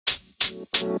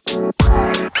Hello,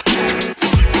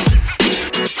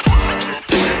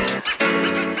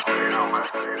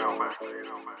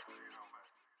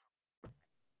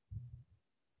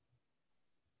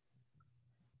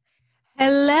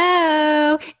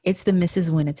 it's the Mrs.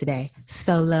 Winner today.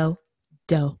 Solo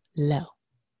dolo.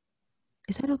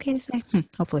 Is that okay to say?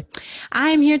 Hopefully.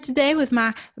 I'm here today with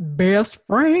my best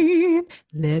friend.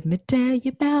 Let me tell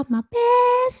you about my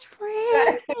best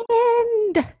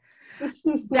friend.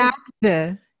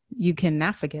 Doctor. You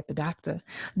cannot forget the doctor.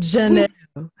 Janelle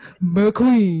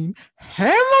McQueen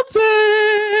Hamilton.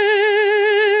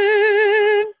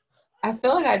 I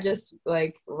feel like I just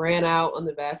ran out on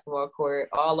the basketball court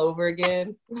all over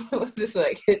agaagain with this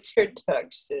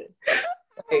introduction.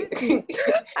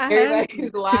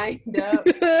 Everybody's lined up.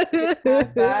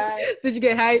 Did you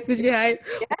get hyped? Yes,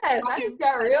 I just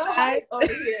got real hyped over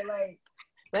here.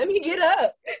 Let me get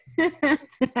up.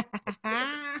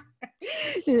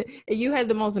 You had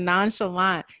the most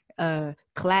nonchalant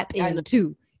clap in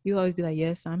too. You always be like,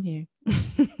 "Yes, I'm here."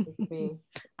 It's me.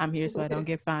 I'm here so I don't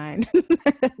get fined.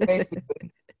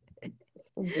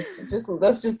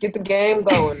 Let's just get the game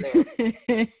going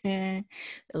there.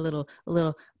 a little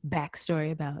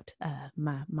backstory about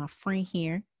my friend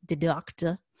here, the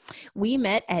doctor. We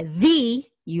met at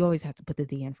you always have to put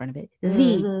the in front of it,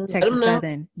 the Texas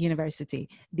Southern University,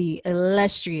 the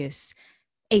illustrious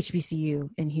HBCU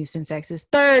in Houston, Texas,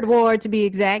 3rd Ward to be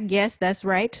exact. Yes, that's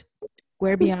right.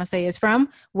 Where Beyonce is from,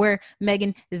 where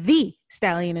Megan the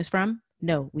Stallion is from.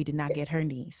 No, we did not get her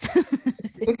knees.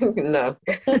 No.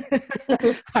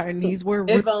 Our knees were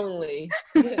if only.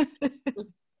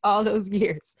 All those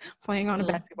years playing on a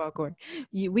basketball court.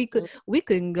 We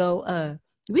couldn't go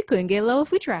we couldn't get low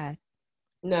if we tried.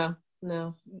 No.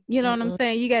 You know what I'm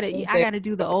saying? I gotta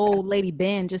do the old lady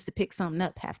bend just to pick something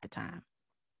up half the time.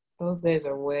 Those days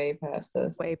are way past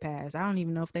us. Way past. I don't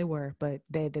even know if they were, but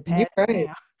they passed right.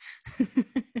 now.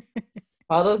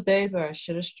 All those days where I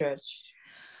should have stretched.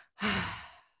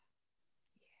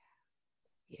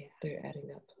 Yeah, they're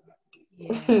adding up.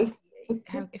 Yeah.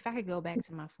 If I could go back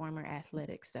to my former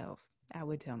athletic self, I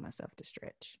would tell myself to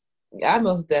stretch. I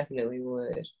most definitely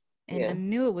would. And I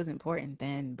knew it was important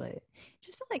then, but it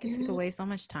just felt like it took away so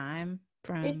much time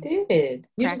from it did.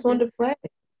 You practice. Just wanted to play.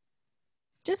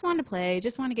 Just wanted to play.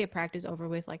 Just want to get practice over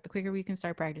with. Like the quicker we can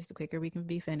start practice, the quicker we can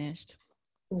be finished.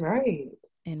 Right.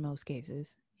 In most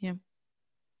cases. Yeah.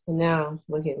 And now,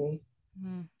 look at me.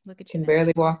 Look at you. Can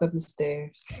barely walk up the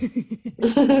stairs.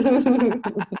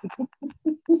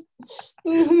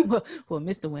 well,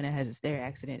 Mr. Winner has a stair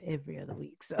accident every other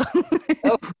week, so.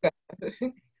 Oh, God.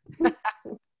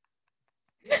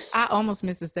 I almost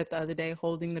missed a step the other day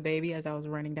holding the baby as I was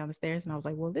running down the stairs, and I was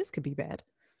like, well, this could be bad.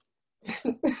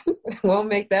 Won't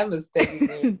make that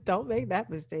mistake. Don't make that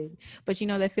mistake. But you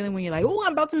know that feeling when you're like, oh,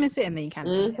 I'm about to miss it, and then you kind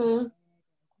of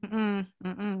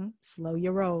slow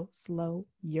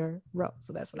your roll.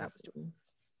 So that's what I was doing.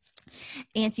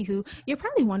 Auntie Who, you're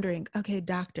probably wondering, okay,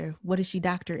 doctor, what is she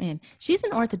doctor in? She's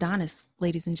an orthodontist,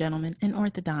 ladies and gentlemen, an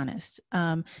orthodontist.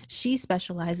 She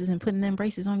specializes in putting them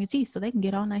braces on your teeth so they can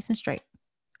get all nice and straight.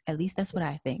 At least that's what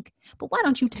I think. But why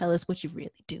don't you tell us what you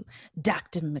really do,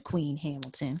 Dr. McQueen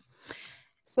Hamilton?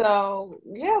 So,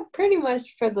 yeah, pretty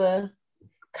much for the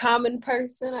common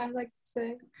person, I like to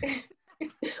say.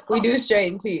 We do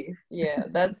straighten teeth. Yeah,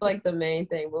 that's like the main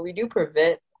thing. But we do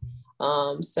prevent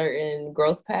certain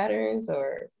growth patterns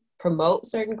or promote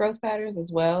certain growth patterns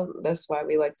as well. That's why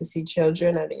we like to see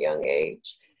children at a young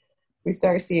age. We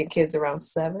start seeing kids around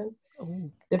 7.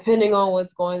 Ooh. Depending on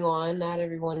what's going on, not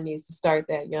everyone needs to start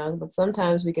that young, but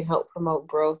sometimes we can help promote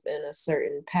growth in a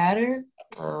certain pattern,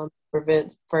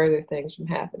 prevent further things from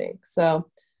happening. So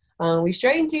we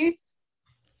straighten teeth.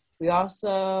 We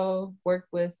also work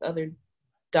with other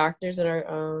doctors that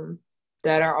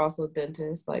are also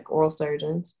dentists, like oral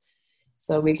surgeons.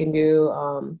 So we can do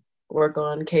work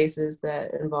on cases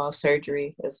that involve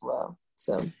surgery as well.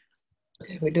 So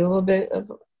we do a little bit of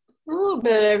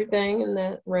everything in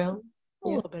that realm. A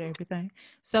little bit of everything.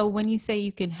 So when you say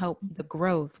you can help the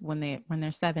growth when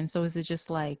they're 7, so is it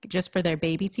just for their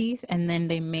baby teeth, and then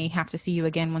they may have to see you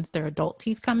again once their adult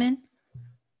teeth come in?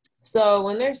 So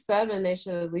when they're 7, they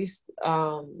should at least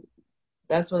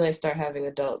that's when they start having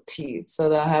adult teeth. So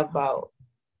they'll have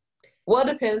it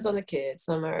depends on the kid.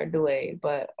 Some are delayed,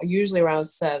 but usually around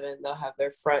 7, they'll have their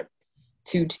front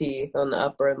 2 teeth on the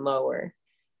upper and lower.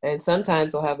 And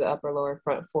sometimes they'll have the upper, lower,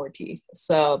 front 4 teeth.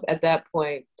 So at that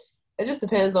point, it just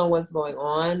depends on what's going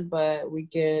on, but we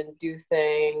can do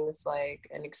things like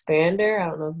an expander. I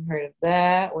don't know if you've heard of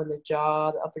that, when the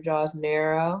upper jaw is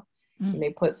narrow, and they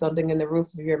put something in the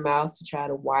roof of your mouth to try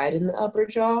to widen the upper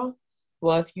jaw.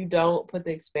 Well, if you don't put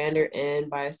the expander in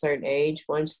by a certain age,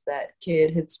 once that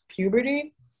kid hits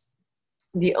puberty,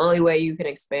 the only way you can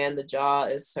expand the jaw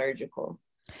is surgical.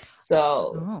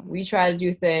 So we try to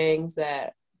do things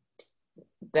that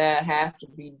have to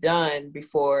be done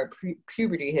before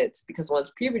puberty hits, because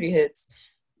once puberty hits,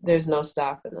 there's no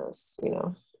stopping us,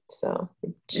 So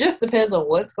it just depends on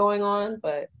what's going on,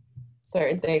 but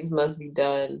certain things must be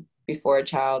done before a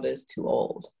child is too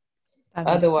old.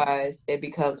 Otherwise, it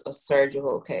becomes a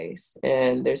surgical case,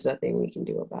 and there's nothing we can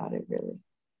do about it, really.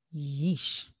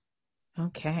 Yeesh.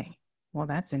 Okay. Well,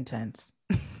 that's intense.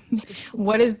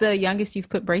 What is the youngest you've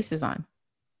put braces on?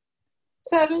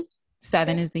 7.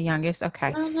 7 is the youngest?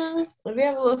 Okay. Mm-hmm. We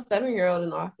have a little 7-year-old in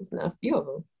the office now. A few of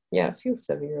them. Yeah, a few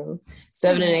 7-year-olds.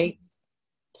 7 and 8.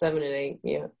 7 and 8,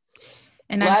 yeah.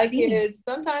 And a lot of kids,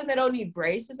 sometimes they don't need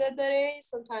braces at that age.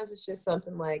 Sometimes it's just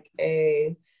something like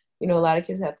a lot of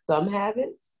kids have thumb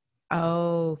habits.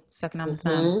 Oh, sucking on the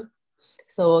thumb.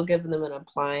 So we'll give them an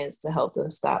appliance to help them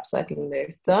stop sucking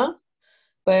their thumb.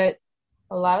 But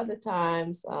a lot of the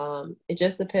times, it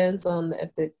just depends on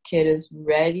if the kid is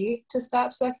ready to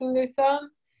stop sucking their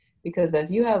thumb. Because if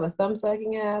you have a thumb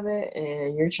sucking habit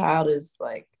and your child is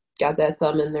like got that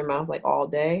thumb in their mouth like all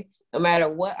day, no matter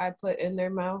what I put in their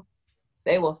mouth,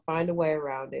 they will find a way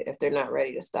around it if they're not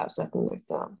ready to stop sucking their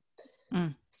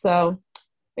thumb. So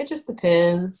it just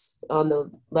depends on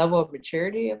the level of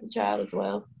maturity of the child as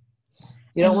well.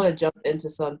 You don't want to jump into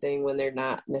something when they're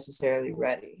not necessarily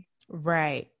ready.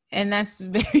 Right. And I was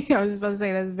supposed to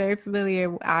say, that's very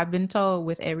familiar. I've been told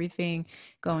with everything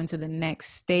going to the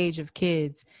next stage of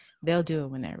kids, they'll do it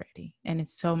when they're ready. And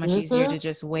it's so much easier to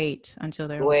just wait until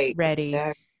they're ready.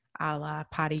 Exactly. A la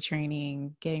potty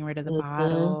training, getting rid of the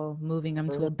bottle, moving them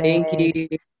to a bed.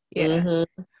 Binky. Yeah.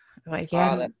 Like you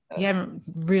haven't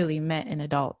really met an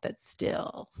adult that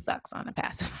still sucks on a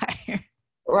pacifier.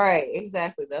 Right,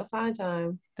 exactly. They'll find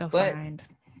time.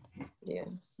 Yeah,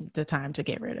 the time to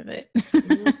get rid of it.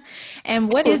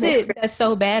 And what is it that's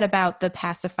so bad about the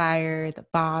pacifier, the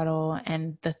bottle,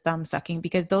 and the thumb sucking?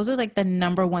 Because those are like the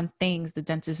number one things the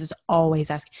dentist is always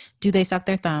asking. Do they suck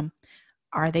their thumb?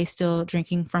 Are they still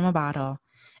drinking from a bottle?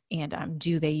 And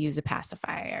do they use a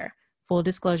pacifier? Full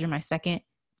disclosure, my second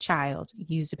child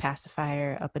used a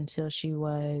pacifier up until she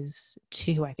was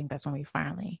 2. I think that's when we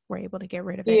finally were able to get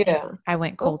rid of it. Yeah. I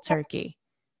went cold turkey.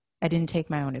 I didn't take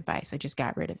my own advice. I just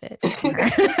got rid of it.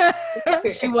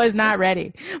 She was not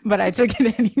ready, but I took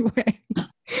it anyway.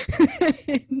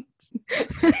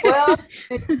 Well,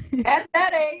 at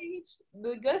that age,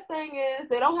 the good thing is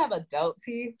they don't have adult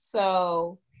teeth,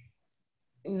 so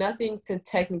nothing can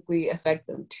technically affect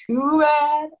them too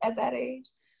bad at that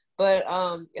age. But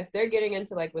if they're getting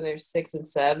into like when they're 6 and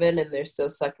 7 and they're still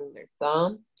sucking their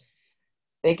thumb,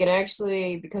 they can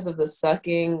actually, because of the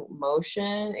sucking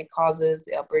motion, it causes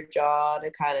the upper jaw to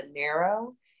kind of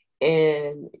narrow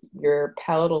and your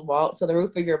palatal vault, so the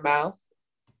roof of your mouth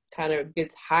kind of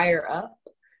gets higher up.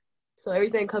 So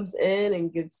everything comes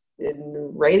in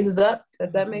and raises up,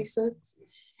 if that makes sense.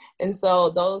 And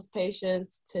so those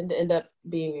patients tend to end up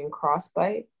being in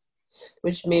crossbite,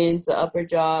 which means the upper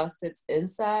jaw sits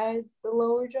inside the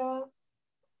lower jaw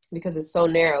because it's so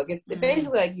narrow. It's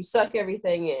basically like you suck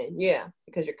everything in,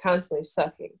 because you're constantly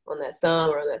sucking on that thumb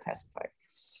or on that pacifier.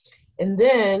 And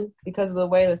then, because of the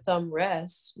way the thumb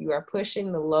rests, you are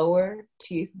pushing the lower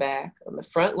teeth back, and the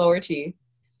front lower teeth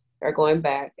are going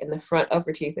back, and the front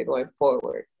upper teeth are going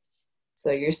forward.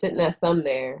 So you're sitting that thumb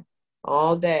there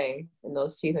all day, and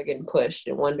those teeth are getting pushed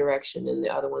in one direction, and the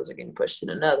other ones are getting pushed in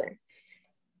another.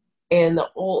 And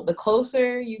the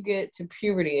closer you get to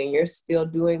puberty and you're still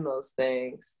doing those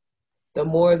things, the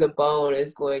more the bone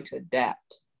is going to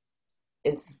adapt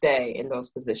and stay in those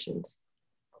positions.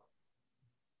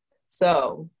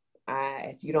 So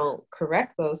if you don't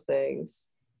correct those things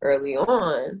early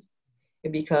on,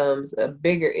 it becomes a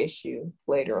bigger issue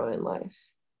later on in life.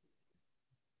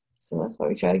 So that's why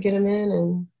we try to get them in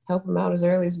and help them out as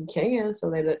early as we can so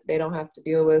they don't have to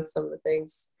deal with some of the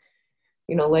things,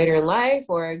 later in life,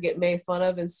 or get made fun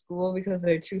of in school because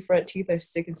their 2 front teeth are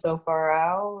sticking so far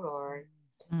out, or,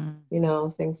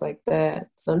 things like that.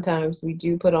 Sometimes we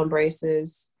do put on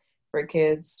braces for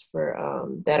kids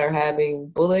that are having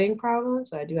bullying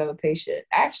problems. I do have a patient.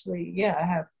 Actually, I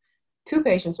have 2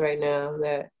 patients right now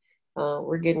that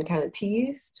were getting kind of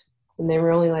teased, and they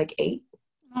were only like 8.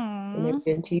 Aww. And they've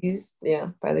been teased,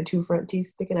 by the 2 front teeth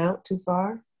sticking out too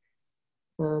far.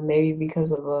 Maybe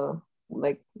because of a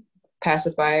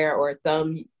pacifier or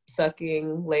thumb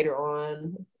sucking later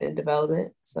on in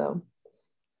development. So,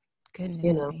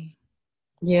 goodness me.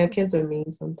 Yeah, kids are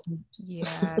mean sometimes.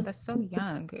 Yeah, that's so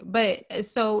young. But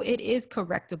so it is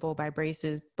correctable by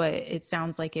braces, but it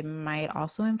sounds like it might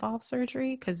also involve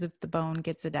surgery because if the bone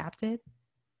gets adapted.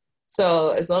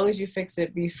 So as long as you fix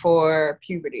it before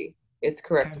puberty, it's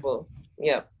Okay. correctable.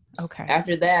 Yep. Okay.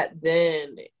 After that,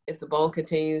 then if the bone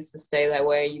continues to stay that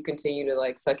way, you continue to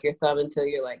like suck your thumb until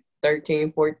you're like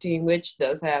 13, 14, which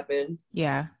does happen.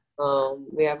 Yeah.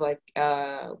 We have like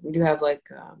we do have like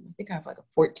I think I have like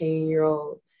a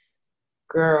 14-year-old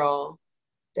girl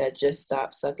that just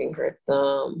stopped sucking her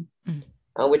thumb, Mm.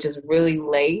 which is really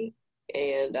late.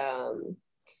 And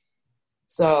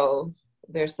so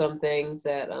there's some things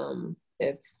that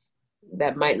if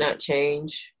that might not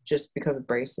change just because of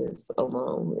braces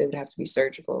alone. It would have to be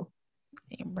surgical.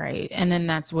 Right. And then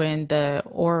that's when the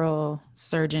oral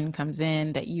surgeon comes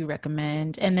in that you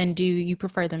recommend. And then do you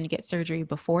prefer them to get surgery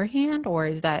beforehand, or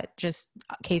is that just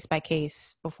case by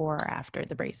case before or after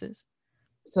the braces?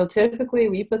 So typically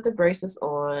we put the braces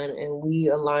on and we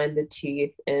align the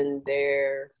teeth in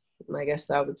their, I guess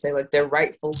I would say like their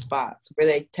rightful spots where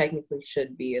they technically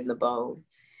should be in the bone.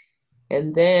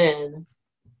 And then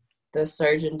the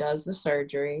surgeon does the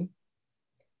surgery,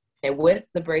 and with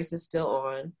the braces still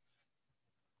on,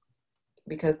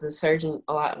 because the surgeon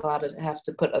a lot of have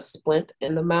to put a splint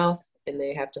in the mouth and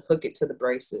they have to hook it to the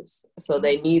braces. So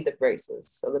they need the braces.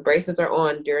 So the braces are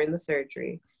on during the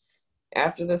surgery.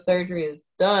 After the surgery is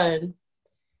done,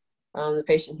 the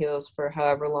patient heals for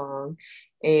however long,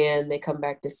 and they come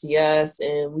back to see us,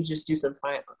 and we just do some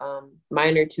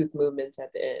minor tooth movements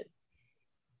at the end.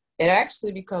 It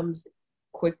actually becomes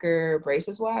quicker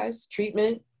braces wise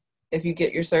treatment if you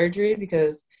get your surgery,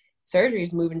 because surgery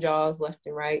is moving jaws left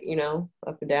and right,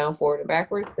 up and down, forward and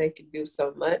backwards. They can do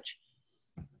so much.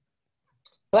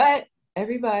 But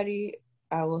everybody,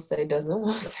 I will say, doesn't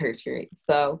want surgery.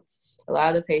 So a lot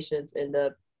of the patients end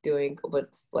up doing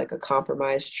what's like a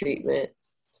compromised treatment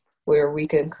where we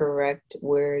can correct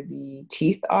where the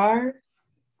teeth are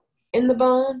in the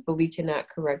bone, but we cannot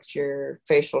correct your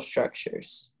facial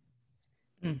structures.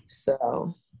 Mm.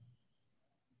 So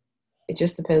it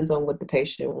just depends on what the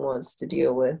patient wants to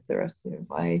deal with the rest of their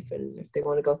life and if they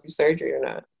want to go through surgery or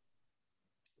not.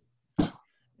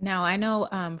 Now, I know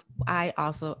I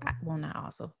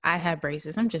have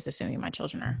braces. I'm just assuming my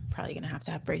children are probably going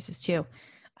to have braces too.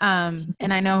 And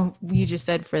I know you just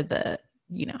said for the,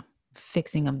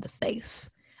 fixing of the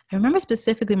face. I remember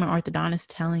specifically my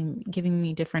orthodontist giving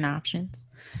me different options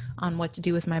on what to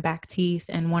do with my back teeth.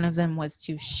 And one of them was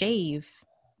to shave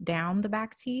down the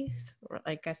back teeth, or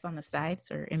I guess on the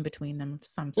sides or in between them of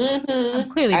some sort. Mm-hmm. I'm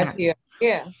clearly not.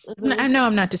 Yeah. Mm-hmm. I know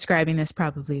I'm not describing this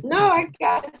probably. No, I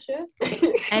gotcha.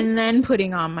 And then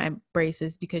putting on my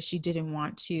braces because she didn't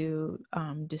want to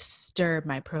disturb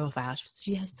my profile.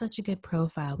 She has such a good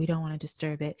profile. We don't want to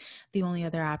disturb it. The only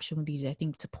other option would be, I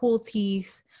think, to pull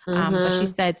teeth. Mm-hmm. But she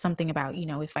said something about,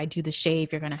 if I do the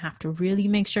shave, you're going to have to really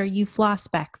make sure you floss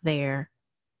back there.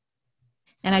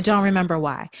 And I don't remember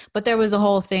why, but there was a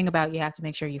whole thing about you have to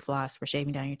make sure you floss for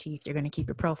shaving down your teeth. You're going to keep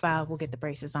your profile. We'll get the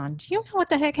braces on. Do you know what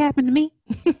the heck happened to me?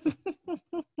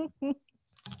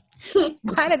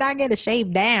 Why did I get a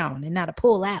shave down and not a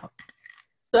pull out?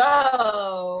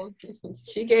 So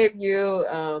she gave you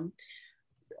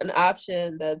an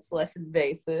option that's less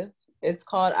invasive. It's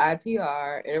called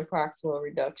IPR, interproximal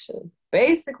reduction.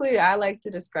 Basically, I like to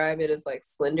describe it as like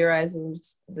slenderizing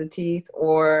the teeth,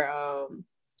 or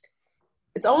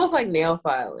it's almost like nail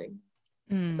filing.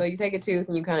 So you take a tooth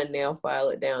and you kind of nail file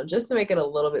it down just to make it a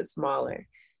little bit smaller.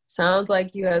 Sounds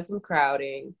like you have some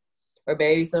crowding or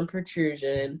maybe some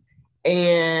protrusion.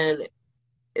 And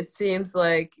it seems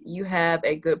like you have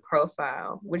a good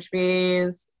profile, which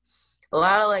means a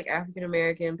lot of like African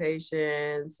American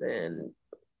patients and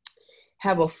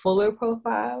have a fuller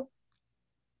profile,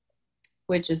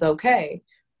 which is okay.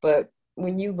 But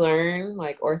when you learn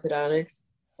like orthodontics,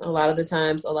 a lot of the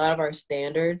times, a lot of our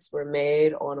standards were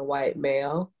made on a white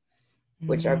male,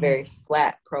 which are very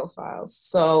flat profiles.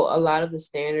 So a lot of the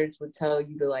standards would tell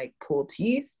you to like pull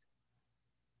teeth.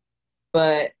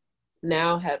 But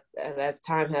now, as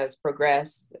time has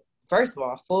progressed, first of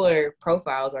all, fuller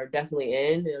profiles are definitely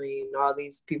in. I mean, all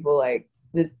these people like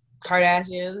the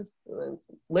Kardashians,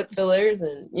 lip fillers,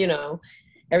 and,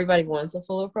 everybody wants a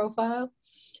fuller profile.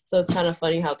 So it's kind of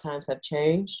funny how times have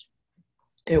changed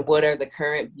and what are the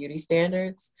current beauty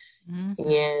standards. Mm-hmm.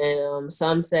 And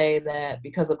some say that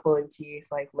because of pulling teeth,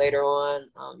 like later on,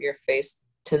 your face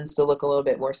tends to look a little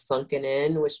bit more sunken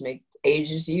in, which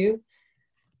ages you,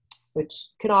 which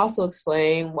can also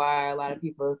explain why a lot of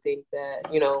people think that,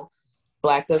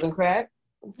 Black doesn't crack.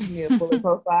 Fuller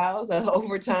profiles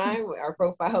over time. Our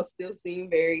profiles still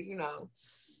seem very,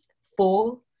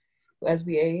 full as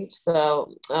we age.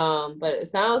 So, but it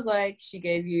sounds like she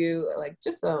gave you like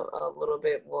just a little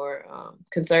bit more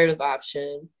conservative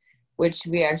option, which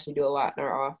we actually do a lot in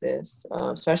our office,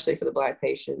 especially for the Black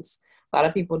patients. A lot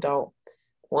of people don't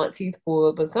want teeth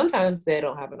pulled, but sometimes they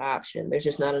don't have an option. There's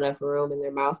just not enough room in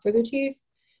their mouth for their teeth.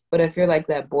 But if you're like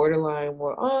that borderline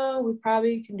where, we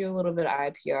probably can do a little bit of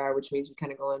IPR, which means we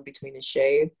kind of go in between and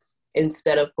shave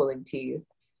instead of pulling teeth.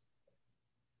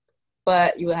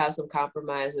 But you will have some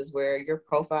compromises where your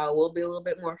profile will be a little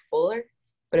bit more fuller.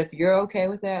 But if you're okay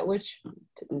with that, which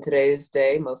in today's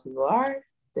day, most people are,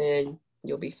 then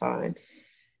you'll be fine.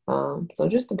 So it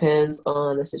just depends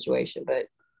on the situation. But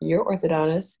your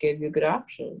orthodontist gave you a good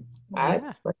option.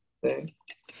 Yeah. I think.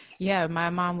 Yeah,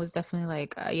 my mom was definitely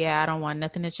like, I don't want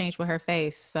nothing to change with her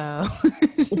face. So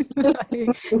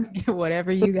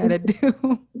whatever you got to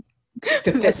do.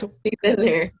 That's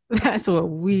what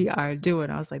we are doing.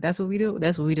 I was like, that's what we do.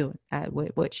 That's what we do.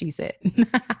 What she said.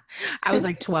 I was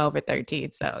like 12 or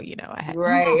 13. So, I had.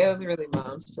 Right. It was really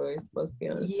mom's choice. Let's be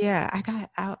honest. Yeah.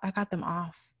 I got them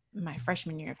off my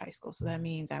freshman year of high school. So that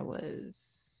means I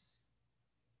was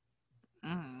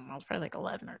probably like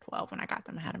 11 or 12 when I got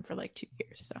them. I had them for like 2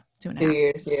 years. So 2.5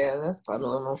 years. Yeah, that's about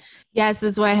normal. Yes,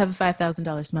 that's why I have a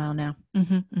 $5,000 smile now.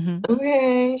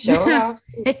 Okay, show off.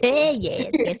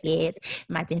 yes.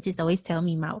 My dentist always tell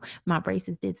me my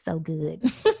braces did so good.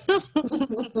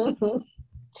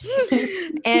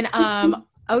 And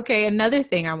okay, another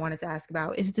thing I wanted to ask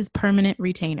about is this permanent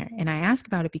retainer. And I ask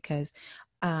about it because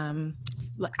I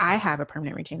have a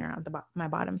permanent retainer on my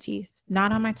bottom teeth,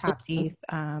 not on my top teeth.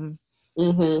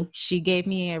 She gave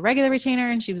me a regular retainer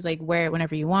and she was like, wear it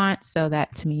whenever you want. So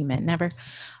that to me meant never.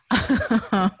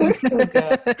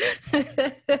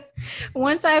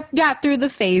 Once I got through the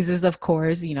phases, of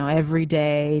course, every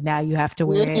day, now you have to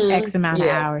wear it X amount of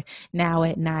hours, now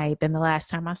at night. Then the last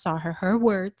time I saw her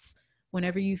words,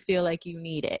 whenever you feel like you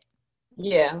need it.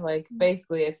 Yeah, like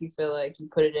basically if you feel like you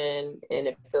put it in and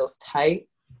it feels tight,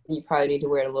 you probably need to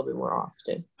wear it a little bit more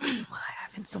often. Well, I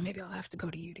haven't, so maybe I'll have to go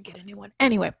to you to get a new one.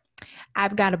 Anyway,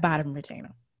 I've got a bottom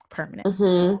retainer, permanent.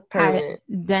 Permanent.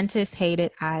 Dentists hate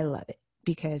it. I love it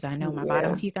because I know my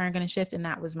bottom teeth aren't going to shift, and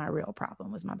that was my real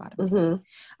problem, was my bottom teeth.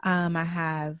 I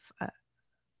have a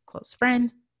close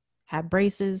friend, had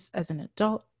braces as an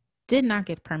adult, did not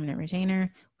get permanent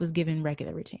retainer, was given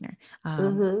regular retainer.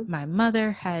 My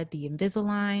mother had the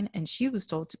Invisalign, and she was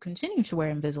told to continue to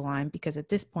wear Invisalign because at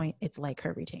this point, it's like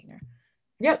her retainer.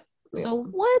 Yep. So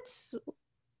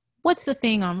what's the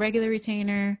thing on regular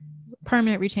retainer,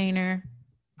 permanent retainer?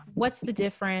 What's the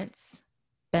difference?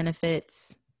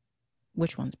 Benefits?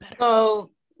 Which one's better?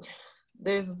 So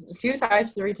there's a few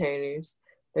types of retainers.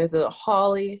 There's a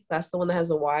Hawley. That's the one that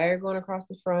has a wire going across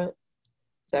the front.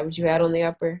 Is that what you had on the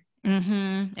upper?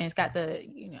 And it's got the,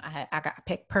 I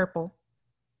picked purple.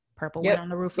 Purple went on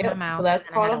the roof of my mouth. So that's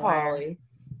called a Hawley.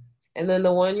 And then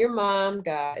the one your mom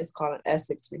got is called an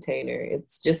Essex retainer.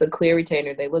 It's just a clear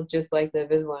retainer. They look just like the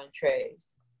Invisalign trays,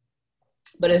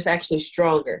 but it's actually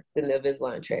stronger than the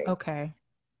Invisalign trays. Okay.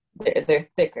 They're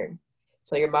thicker.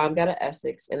 So your mom got an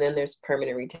Essex, and then there's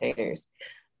permanent retainers.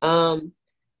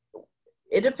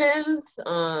 It depends.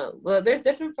 Well, there's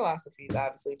different philosophies,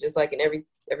 obviously, just like in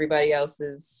everybody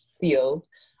else's field.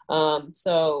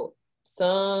 So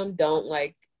some don't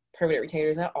like permanent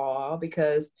retainers at all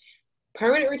because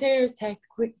permanent retainers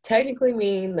technically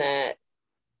mean that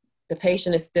the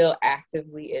patient is still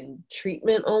actively in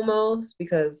treatment almost,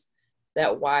 because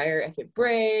that wire, if it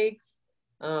breaks,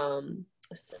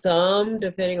 some,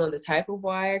 depending on the type of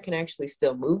wire, can actually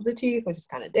still move the teeth, which is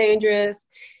kind of dangerous.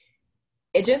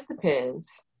 It just depends.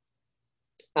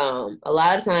 A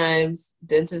lot of times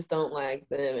dentists don't like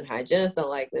them and hygienists don't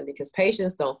like them because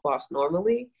patients don't floss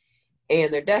normally.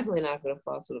 And they're definitely not going to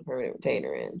floss with a permanent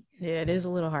retainer in. Yeah, it is a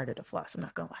little harder to floss. I'm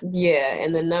not going to lie. Yeah,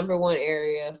 and the number one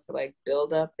area for like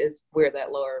buildup is where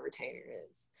that lower retainer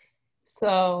is.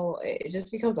 So it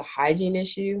just becomes a hygiene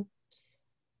issue.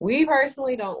 We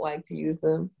personally don't like to use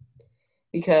them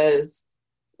because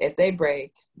if they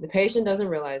break, the patient doesn't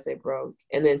realize they broke,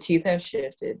 and then teeth have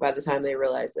shifted by the time they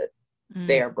realize that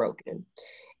they are broken.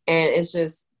 And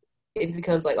it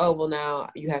becomes like, oh, well, now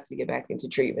you have to get back into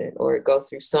treatment or go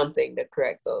through something to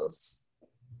correct those,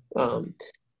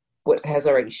 what has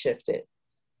already shifted.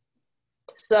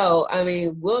 So, I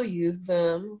mean, we'll use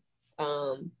them,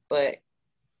 but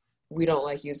we don't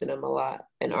like using them a lot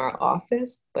in our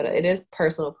office, but it is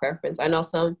personal preference. I know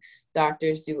some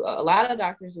doctors do, a lot of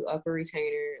doctors do upper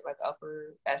retainer, like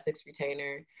upper Essex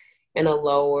retainer, and a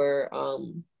lower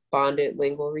bonded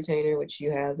lingual retainer, which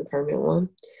you have the permanent one,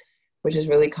 which is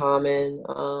really common.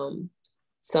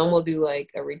 Some will do like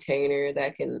a retainer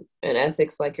that can, an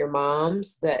Essex like your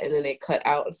mom's, that, and then they cut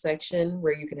out a section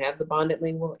where you can have the bonded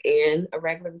lingual and a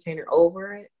regular retainer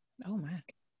over it. Oh my.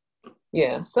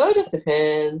 Yeah, so it just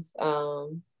depends.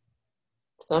 Some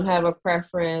have a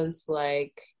preference,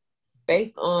 like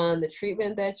based on the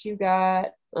treatment that you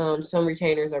got. Some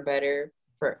retainers are better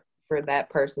for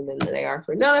that person than they are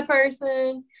for another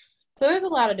person. So there's a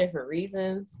lot of different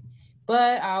reasons.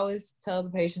 But I always tell the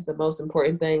patients the most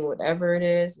important thing, whatever it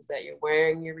is that you're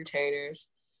wearing your retainers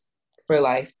for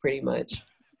life, pretty much.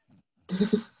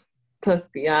 Let's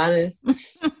be honest,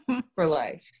 for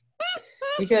life.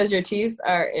 Because your teeth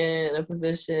are in a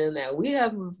position that we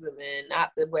have moved them in,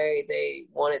 not the way they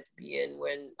wanted to be in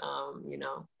when,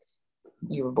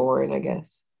 you were born, I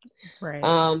guess. Right.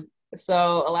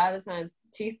 So a lot of the times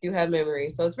teeth do have memory.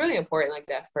 So it's really important, like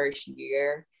that first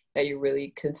year, that you're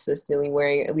really consistently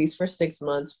wearing it, at least for 6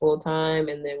 months full time.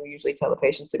 And then we usually tell the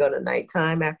patients to go to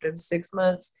nighttime after the 6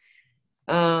 months.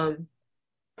 After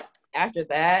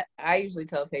that, I usually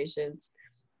tell patients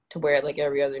to wear it like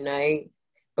every other night,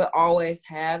 but always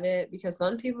have it, because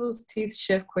some people's teeth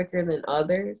shift quicker than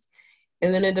others.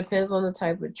 And then it depends on the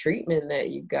type of treatment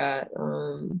that you got.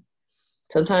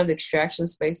 Sometimes extraction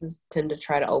spaces tend to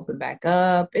try to open back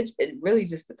up. It really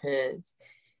just depends.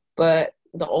 But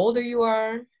the older you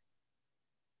are,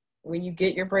 when you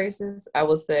get your braces, I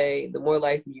will say the more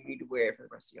likely you need to wear it for the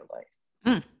rest of your life.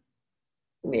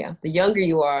 Yeah. The younger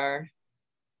you are,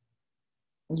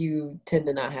 you tend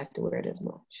to not have to wear it as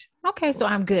much. Okay, so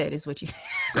I'm good, is what you said.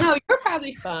 No, you're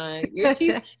probably fine. Your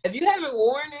teeth, if you haven't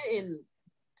worn it in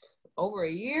over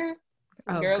a year,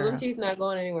 girl, them teeth not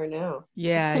going anywhere now.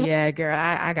 Yeah, girl.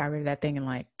 I got rid of that thing in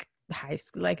like high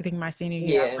school. Like I think my senior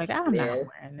year, I was like, I'm not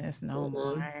wearing this no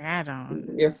more. I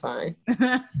don't. You're fine.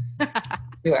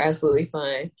 You're absolutely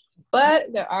fine.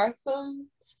 But there are some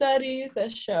studies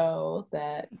that show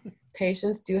that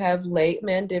patients do have late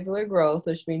mandibular growth,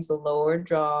 which means the lower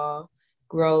jaw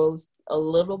grows a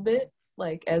little bit,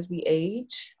 like as we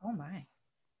age. Oh my.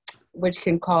 Which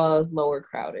can cause lower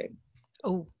crowding.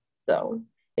 Oh. So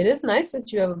it is nice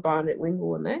that you have a bonded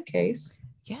lingual in that case.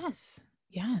 Yes.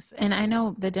 And I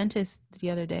know the dentist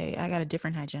the other day, I got a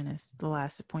different hygienist the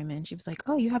last appointment, and she was like,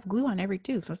 oh, you have glue on every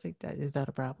tooth. I was like, is that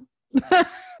a problem?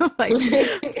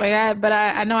 but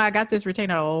I know I got this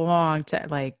retainer a long time.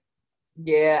 Like,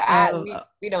 yeah,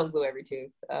 we don't glue every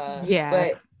tooth.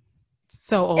 But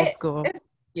so old school.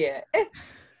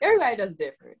 Everybody does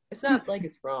different. It's not like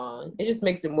it's wrong. It just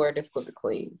makes it more difficult to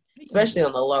clean, especially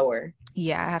on the lower.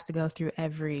 Yeah, I have to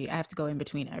go in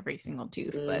between every single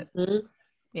tooth, but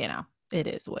it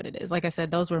is what it is. Like I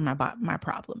said, those were my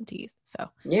problem teeth. So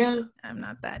yeah, I'm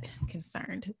not that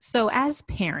concerned. So as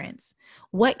parents,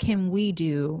 what can we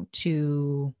do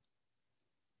to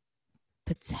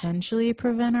potentially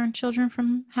prevent our children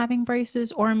from having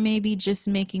braces, or maybe just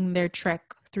making their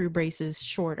trek through braces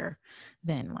shorter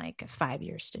than like a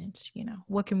 5-year stint?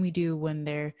 What can we do when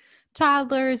they're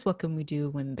toddlers? What can we do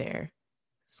when they're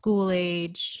school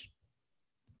age?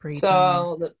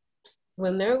 So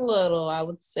when they're little, I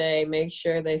would say make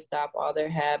sure they stop all their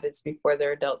habits before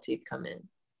their adult teeth come in.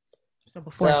 So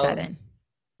before 7.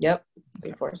 Yep,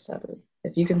 before 7.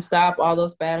 If you can stop all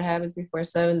those bad habits before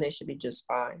 7, they should be just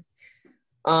fine.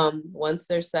 Once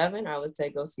they're 7, I would say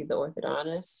go see the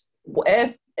orthodontist.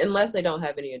 Unless they don't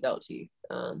have any adult teeth.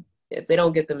 If they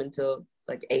don't get them until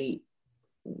like 8,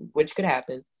 which could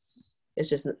happen, it's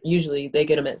just usually they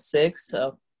get them at 6.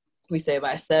 So we say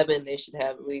by 7 they should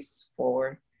have at least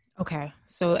 4. Okay,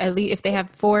 so at least if they have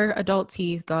 4 adult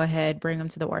teeth, go ahead, bring them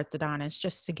to the orthodontist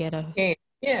just to get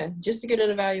just to get an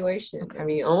evaluation. Okay. I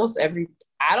mean,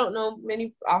 I don't know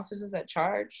many offices that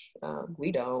charge.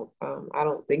 We don't. I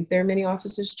don't think there are many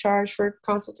offices charge for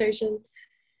consultation.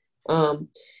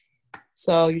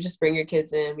 So you just bring your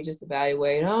kids in, we just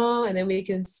evaluate, and then we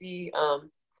can see,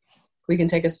 we can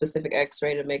take a specific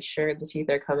x-ray to make sure the teeth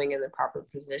are coming in the proper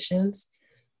positions.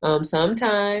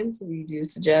 Sometimes we do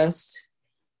suggest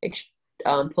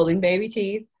pulling baby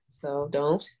teeth, so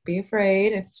don't be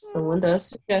afraid if someone does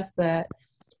suggest that.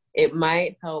 It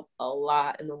might help a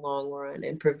lot in the long run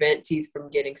and prevent teeth from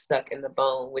getting stuck in the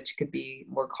bone, which could be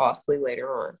more costly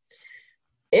later on.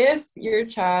 If your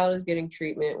child is getting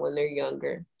treatment when they're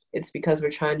younger, it's because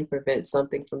we're trying to prevent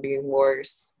something from being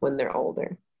worse when they're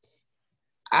older.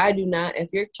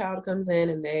 If your child comes in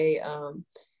and they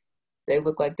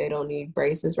look like they don't need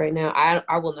braces right now,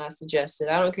 I will not suggest it.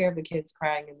 I don't care if the kid's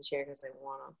crying in the chair because they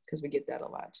want them, because we get that a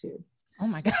lot too. Oh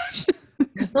my gosh.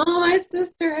 So my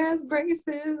sister has braces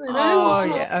and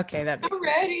I'm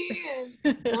ready,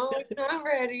 and no, it's not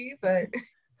ready, but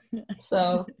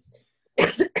so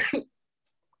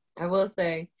I will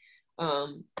say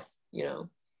you know,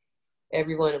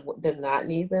 everyone does not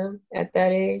need them at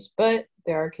that age, but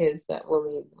there are kids that will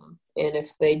need them. And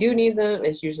if they do need them,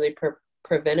 it's usually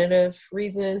preventative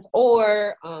reasons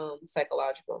or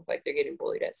psychological, like they're getting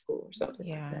bullied at school or something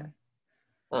like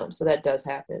that. So that does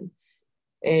happen.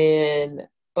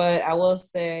 But I will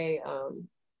say,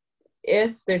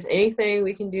 if there's anything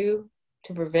we can do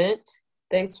to prevent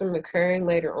things from occurring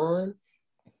later on,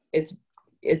 it's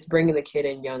bringing the kid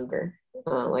in younger,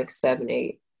 like 7,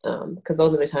 8, because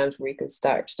those are the times where we can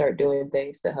start doing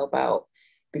things to help out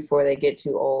before they get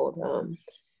too old.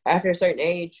 After a certain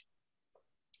age,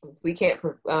 we can't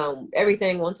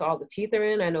everything once all the teeth are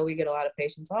in. I know we get a lot of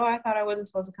patients. Oh, I thought I wasn't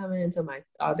supposed to come in until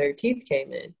their teeth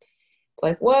came in. It's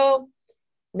like, well,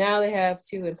 now they have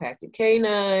 2 impacted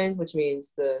canines, which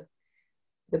means the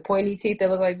pointy teeth that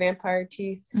look like vampire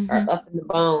teeth are up in the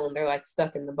bone. They're like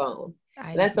stuck in the bone.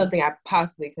 And that's something I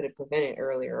possibly could have prevented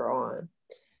earlier on.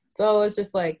 So it's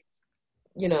just like,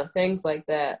 you know, things like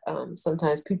that.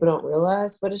 Sometimes people don't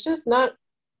realize, but it's just not,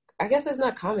 I guess it's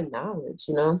not common knowledge,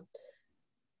 you know.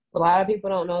 A lot of people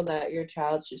don't know that your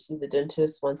child should see the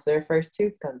dentist once their first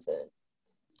tooth comes in.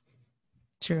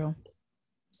 True.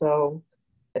 So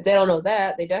if they don't know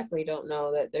that, they definitely don't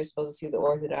know that they're supposed to see the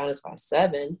orthodontist by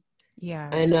 7. Yeah.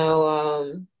 I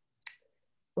know,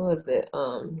 who was it?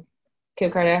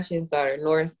 Kim Kardashian's daughter,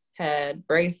 North, had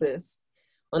braces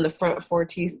on the front 4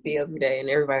 teeth the other day, and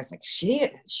everybody's like,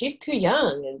 she's too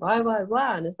young and blah, blah,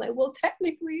 blah. And it's like, well,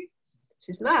 technically,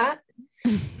 she's not.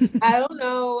 I don't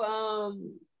know,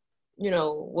 you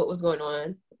know, what was going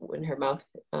on in her mouth,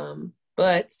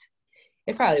 but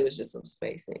it probably was just some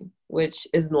spacing, which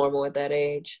is normal at that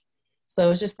age.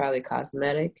 So it's just probably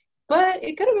cosmetic. But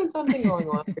it could have been something going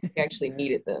on if she actually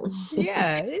needed them.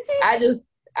 Yeah.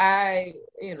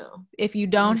 You know. If you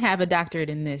don't have a doctorate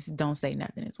in this, don't say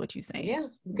nothing is what you're saying. Yeah,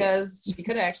 because she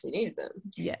could have actually needed them.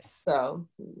 Yes. So,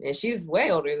 and she's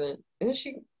way older isn't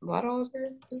she a lot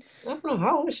older? I don't know.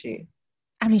 How old is she?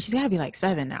 I mean, she's got to be like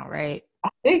 7 now, right? I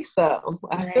think so.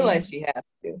 I feel like she has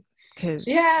to. Because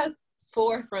she has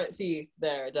 4 front teeth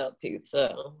that are adult teeth.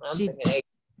 So, I'm thinking 8.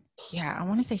 Yeah, I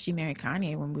want to say she married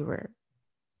Kanye when we were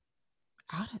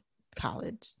out of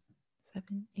college.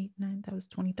 7, 8, 9. That was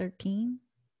 2013.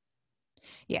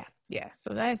 Yeah.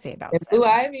 So I'd say about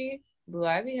 7. Blue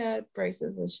Ivy had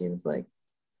braces when she was like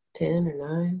 10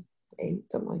 or 9,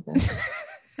 8, something like that.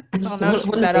 I don't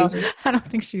know. I don't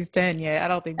think she's 10 yet. I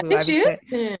don't think Blue Ivy is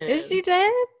 10. Is she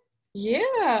 10?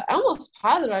 Yeah, I'm almost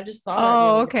positive. I just saw her.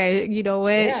 Oh, okay. You know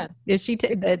what? Yeah. If she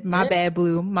my bad,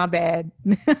 Blue. My bad.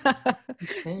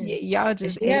 Y'all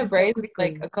just she had braids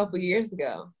like a couple years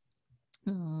ago.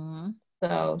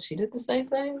 So she did the same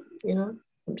thing, you know.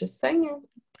 I'm just saying.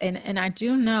 And I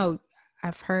do know,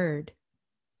 I've heard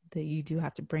that you do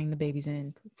have to bring the babies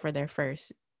in for their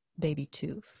first baby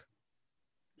tooth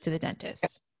to the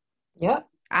dentist. Yep.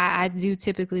 I do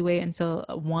typically wait until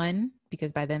 1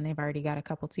 because by then they've already got a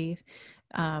couple teeth.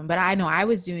 But I know I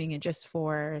was doing it just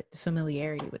for the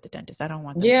familiarity with the dentist. I don't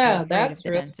want them to be afraid of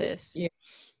the dentist. Yeah,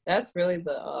 that's really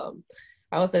the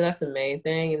I would say that's the main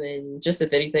thing. And then just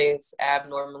if anything's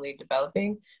abnormally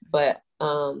developing, but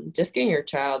just getting your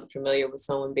child familiar with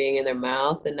someone being in their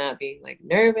mouth and not being like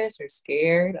nervous or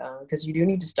scared, because you do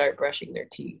need to start brushing their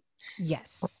teeth.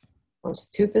 Yes. Once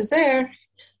the tooth is there,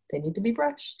 they need to be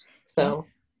brushed. So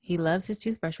yes. He loves his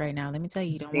toothbrush right now. Let me tell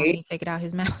you, you don't want me to take it out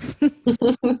his mouth.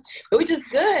 Which is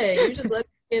good. You just let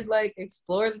the kid like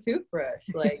explore the toothbrush.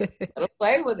 Like let them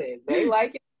play with it. They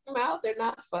like it. Out, they're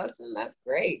not fussing. That's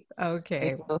great.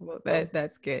 Okay, well,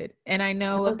 that's good. And I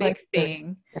know a big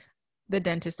thing the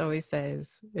dentist always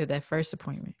says at that first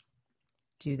appointment: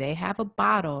 do they have a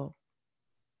bottle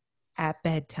at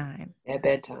bedtime? At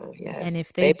bedtime, yes. And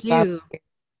if they do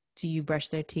you brush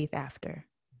their teeth after?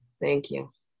 Thank you.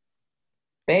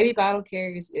 Baby bottle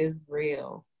caries is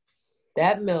real.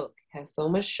 That milk has so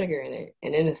much sugar in it,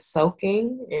 and it is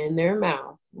soaking in their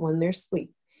mouth when they're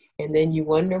asleep. And then you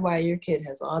wonder why your kid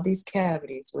has all these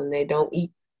cavities when they don't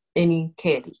eat any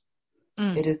candy.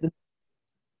 It is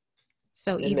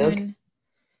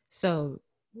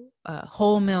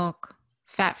whole milk,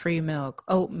 fat-free milk,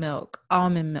 oat milk,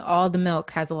 almond milk, all the milk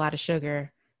has a lot of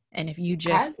sugar. And if you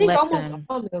just almost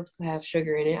all milks have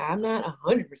sugar in it. I'm not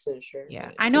 100% sure. Yeah,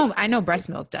 I know breast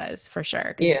milk does for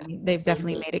sure. Yeah, they've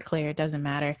definitely made it clear it doesn't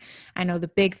matter. I know the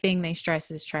big thing they stress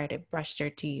is try to brush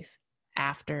their teeth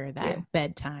after that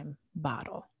bedtime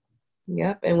bottle.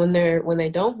 Yep. And when they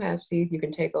don't have teeth, you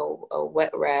can take a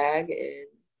wet rag and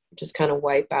just kind of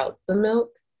wipe out the milk.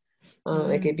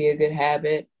 It could be a good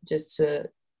habit just to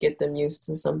get them used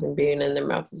to something being in their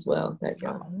mouth as well.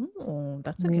 Oh,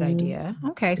 that's a good idea.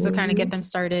 Okay. So kind of get them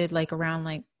started like around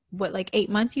like what, like 8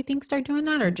 months, you think, start doing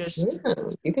that, or just? Yeah,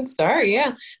 you can start,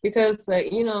 yeah, because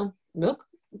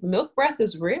milk breath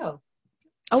is real.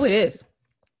 Oh, it is.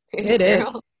 It is.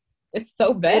 Girl, it's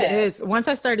so It bad. is. Once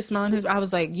I started smelling his, I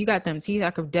was like, "You got them teeth.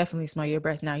 I could definitely smell your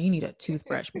breath now. You need a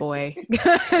toothbrush, boy.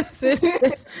 This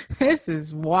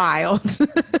is wild."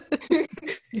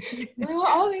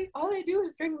 Well, all they do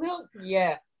is drink milk.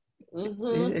 Yeah.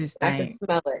 It is I can stank.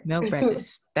 smell it. Milk breath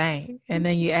is stank. And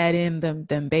then you add in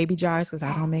them baby jars, because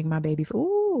I don't make my baby food.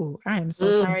 Ooh, I am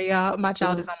so sorry, y'all. My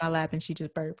child is on my lap and she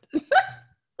just burped.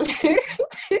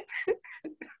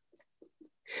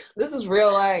 This is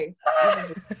real life.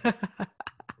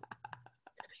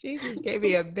 She just gave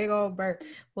me a big old burp.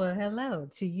 Well, hello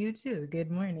to you too. Good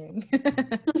morning.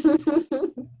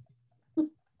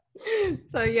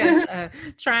 So yes,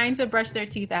 trying to brush their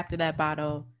teeth after that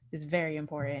bottle is very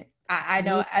important. I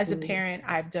know as a parent,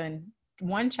 I've done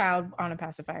one child on a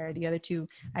pacifier. The other two,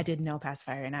 I did no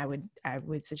pacifier, and I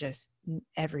would suggest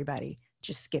everybody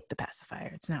just skip the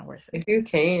pacifier. It's not worth it. If you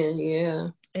can, yeah.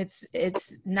 It's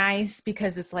nice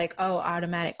because it's like, oh,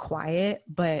 automatic quiet,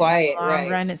 but quiet, long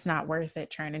right. run, it's not worth it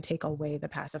trying to take away the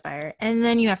pacifier, and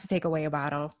then you have to take away a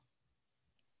bottle.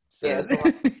 So yeah, it's a lot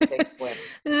to take away.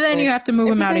 Then you have to move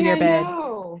him out of your bed.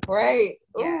 Right.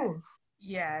 Yeah. Ooh.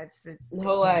 Yeah, it's the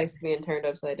whole life's being turned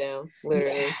upside down,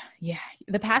 literally. Yeah.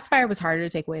 The pacifier was harder to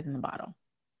take away than the bottle.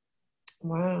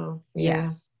 Wow.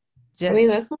 Yeah. I mean,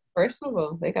 that's more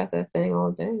personable. They got that thing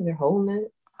all day. They're holding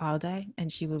it all day,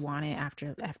 and she would want it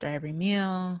after every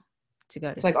meal to go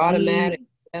to it's like sleep. Automatic.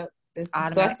 Yep. It's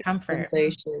automatic comfort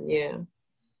sensation. Yeah.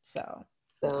 So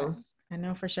I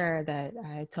know for sure that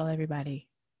I tell everybody,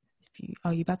 if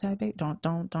you about to have a baby,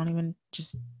 don't even,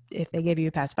 just, if they give you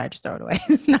a pacifier, just throw it away.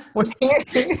 It's not worth it.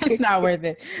 It's not worth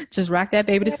it. Just rock that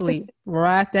baby to sleep.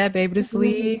 Rock that baby to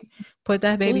sleep. Put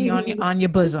that baby on your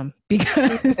bosom,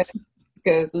 because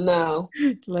no,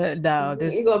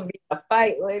 this is gonna be a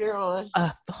fight later on.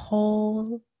 A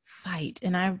whole fight,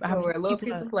 and I wear a little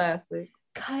piece of plastic.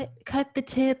 Cut the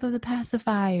tip of the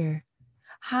pacifier.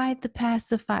 Hide the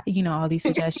pacifier. All these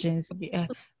suggestions.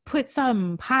 Put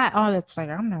some hot on it. It's like,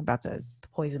 I'm not about to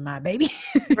poison my baby.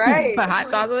 Right. But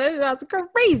hot sauce, that's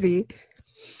crazy.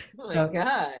 Oh my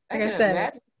God. I can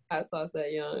imagine hot sauce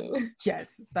that young.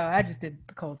 Yes. So I just did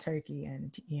the cold turkey,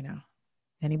 and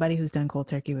anybody who's done cold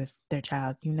turkey with their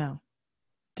child,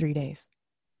 3 days.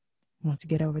 Once you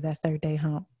get over that third day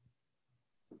hump,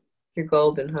 you're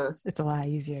golden, huh? It's a lot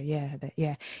easier.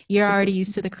 Yeah. You're already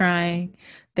used to the crying.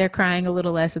 They're crying a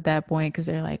little less at that point, because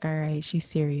they're like, all right, she's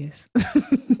serious.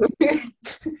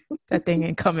 That thing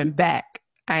ain't coming back.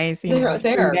 I ain't seen her.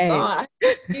 They are gone.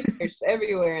 She searched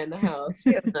everywhere in the house.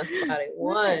 She has not spotted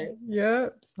one.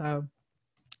 Yep. So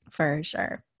for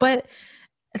sure. But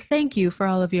thank you for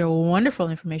all of your wonderful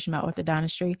information about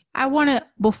orthodontistry. I want to,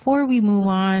 before we move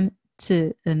on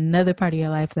to another part of your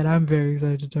life that I'm very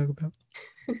excited to talk about,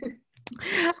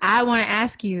 I want to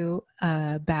ask you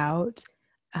about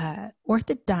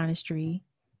orthodontistry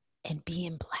and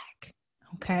being Black.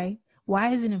 Okay.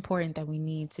 Why is it important that we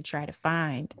need to try to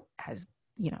find, as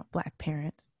Black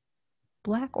parents,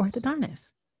 Black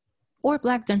orthodontists or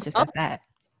Black dentists at that?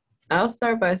 I'll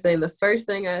start by saying the first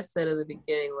thing I said at the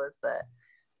beginning was that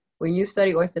when you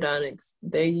study orthodontics,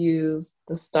 they use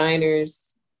the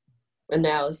Steiner's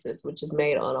analysis, which is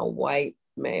made on a white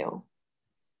male.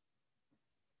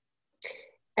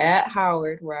 At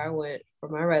Howard, where I went for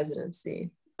my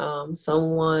residency,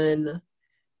 someone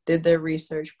did their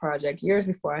research project years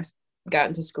before I got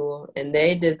into school, and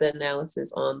they did the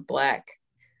analysis on Black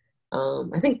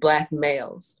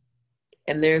males.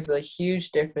 And there's a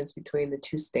huge difference between the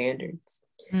two standards.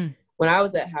 When I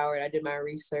was at Howard, I did my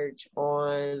research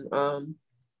on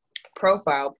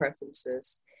profile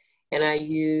preferences, and I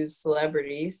used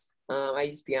celebrities. I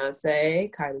used Beyonce,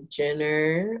 Kylie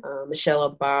Jenner, Michelle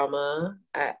Obama.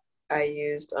 I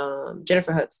used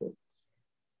Jennifer Hudson.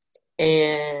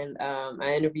 And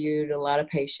I interviewed a lot of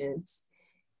patients,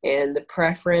 and the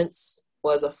preference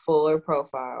was a fuller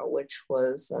profile, which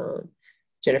was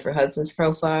Jennifer Hudson's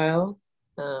profile.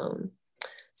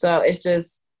 So it's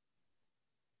just,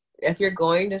 if you're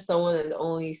going to someone that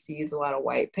only sees a lot of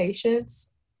white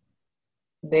patients,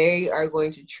 they are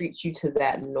going to treat you to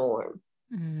that norm,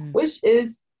 which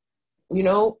is,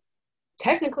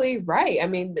 technically right. I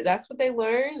mean, that's what they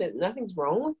learn. Nothing's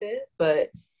wrong with it, but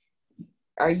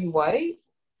are you white?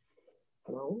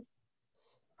 No.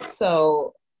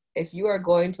 So if you are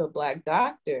going to a Black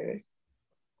doctor,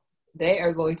 they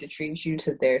are going to treat you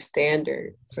to their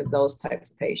standard for those types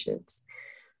of patients.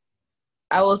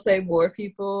 I will say more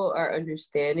people are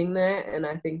understanding that, and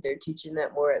I think they're teaching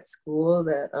that more at school,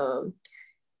 that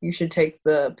you should take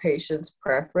the patient's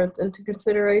preference into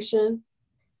consideration.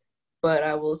 But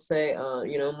I will say,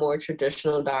 more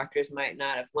traditional doctors might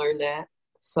not have learned that.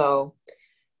 So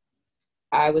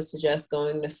I would suggest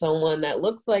going to someone that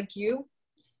looks like you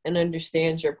and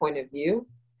understands your point of view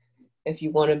if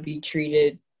you want to be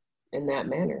treated in that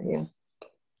manner. Yeah.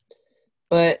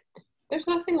 But there's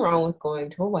nothing wrong with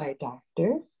going to a white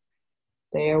doctor.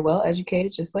 They are well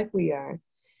educated just like we are.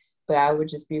 But I would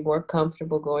just be more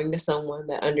comfortable going to someone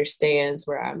that understands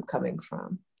where I'm coming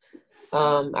from.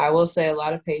 I will say a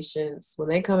lot of patients, when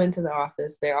they come into the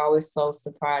office, they're always so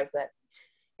surprised that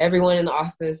everyone in the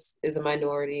office is a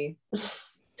minority.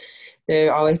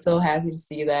 They're always so happy to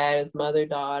see that as mother,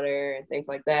 daughter, and things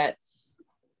like that.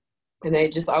 And they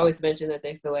just always mention that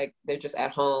they feel like they're just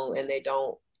at home and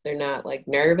they're not like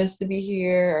nervous to be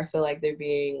here or feel like they're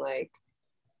being like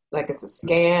it's a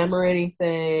scam or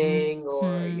anything,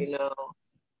 or,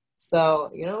 so,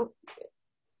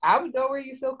 I would go where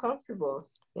you feel comfortable.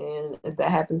 And if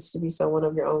that happens to be someone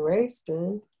of your own race,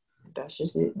 then that's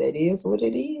just it. That is what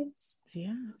it is.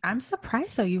 Yeah. I'm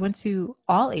surprised. So you went to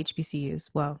all HBCUs.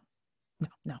 Well,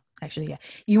 no, actually, yeah.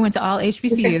 You went to all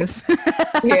HBCUs.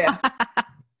 Yeah.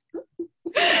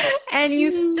 And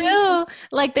you still,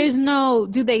 like,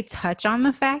 do they touch on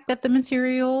the fact that the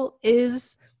material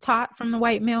is taught from the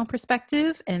white male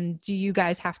perspective? And do you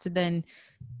guys have to then,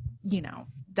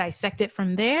 dissect it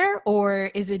from there?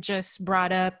 Or is it just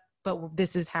brought up, but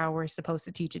this is how we're supposed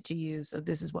to teach it to you, so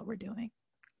this is what we're doing?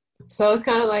 So it's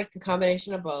kind of like a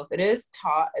combination of both. It is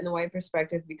taught in the white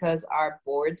perspective because our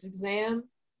board's exam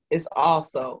is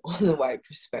also on the white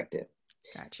perspective.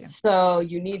 Gotcha. So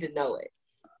you need to know it.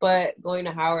 But going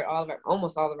to Howard,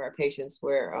 almost all of our patients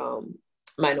were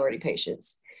minority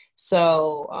patients.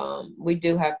 So we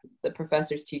do have the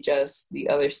professors teach us the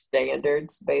other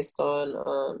standards based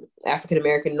on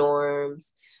African-American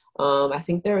norms. I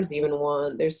think there was even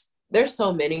one, there's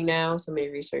so many now, so many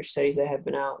research studies that have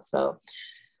been out. So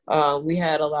we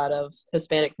had a lot of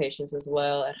Hispanic patients as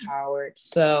well at Howard.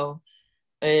 So,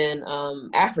 and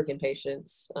African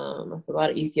patients, a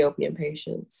lot of Ethiopian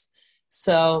patients.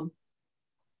 So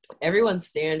everyone's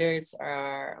standards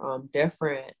are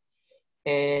different.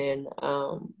 And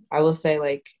I will say,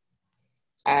 like,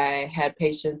 I had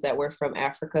patients that were from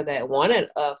Africa that wanted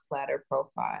a flatter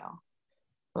profile.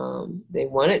 They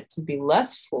want it to be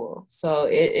less full. So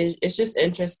it's just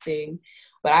interesting.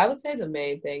 But I would say the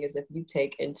main thing is if you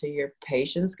take into your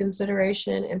patient's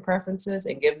consideration and preferences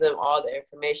and give them all the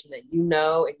information that you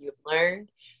know and you've learned,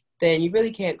 then you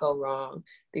really can't go wrong.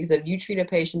 Because if you treat a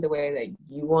patient the way that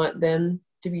you want them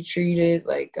to be treated,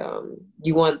 like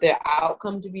you want their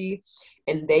outcome to be,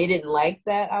 and they didn't like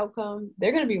that outcome,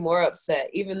 they're going to be more upset,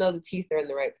 even though the teeth are in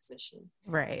the right position.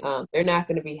 Right. They're not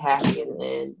going to be happy in the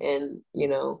end. And,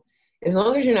 as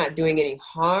long as you're not doing any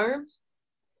harm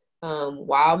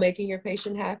while making your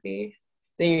patient happy,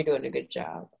 then you're doing a good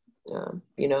job.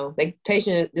 The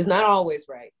patient is not always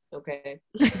right. Okay.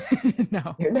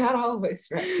 No, they're not always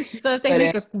right. So if they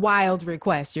make a wild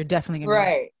request, you're definitely going to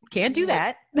right. Can't do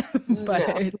that. But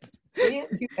no, can't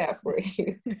do that for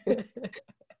you.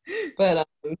 But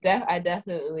I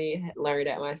definitely learned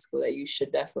at my school that you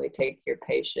should definitely take your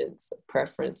patient's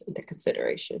preference into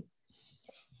consideration.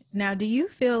 Now, do you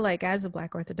feel like as a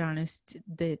Black orthodontist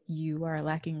that you are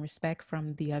lacking respect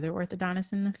from the other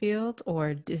orthodontists in the field?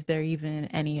 Or is there even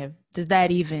does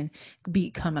that even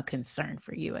become a concern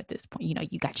for you at this point?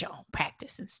 You got your own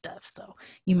practice and stuff, so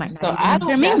you might not even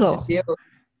intermingle.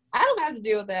 I don't have to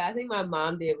deal with that. I think my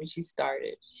mom did when she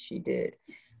started. She did,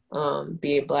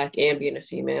 being Black and being a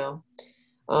female.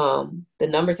 The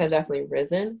numbers have definitely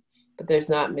risen, but there's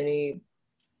not many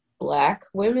Black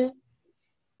women.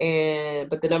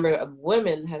 But the number of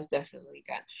women has definitely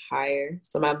gotten higher.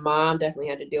 So my mom definitely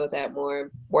had to deal with that more.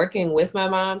 Working with my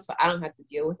mom, so I don't have to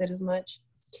deal with it as much.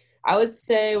 I would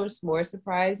say what's more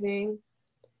surprising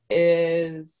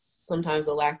is sometimes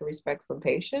a lack of respect from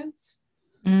patients.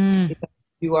 Because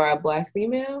you are a Black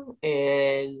female,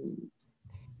 and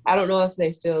I don't know if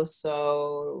they feel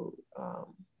so,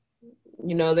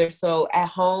 they're so at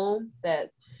home that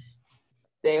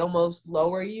they almost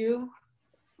lower you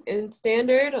in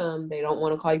standard. They don't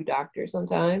want to call you doctor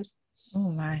sometimes.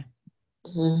 Oh my.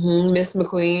 Miss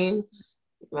McQueen.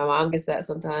 My mom gets that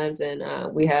sometimes, and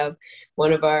we have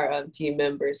one of our team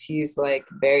members. He's like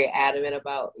very adamant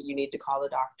about you need to call the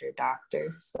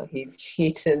doctor. So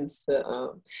he tends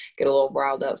to get a little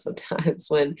riled up sometimes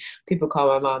when people call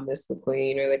my mom Miss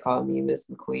McQueen, or they call me Miss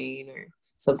McQueen, or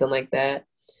something like that.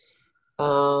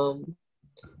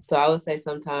 So I would say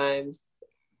sometimes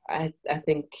I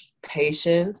think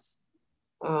patience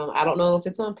I don't know if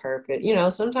it's on purpose. You know,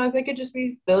 sometimes they could just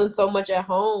be feeling so much at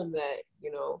home that,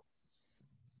 you know,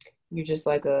 you're just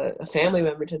like a family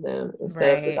member to them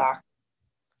instead of the doctor.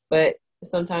 But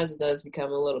sometimes it does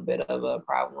become a little bit of a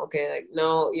problem. Okay, like,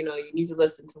 no, you know, you need to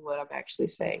listen to what I'm actually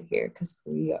saying here, because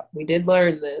we did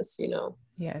learn this, you know.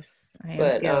 Yes, I am.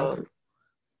 But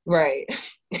right,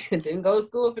 didn't go to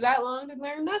school for that long to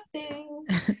learn nothing.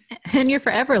 And you're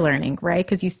forever learning, right?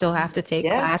 Because you still have to take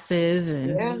classes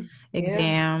and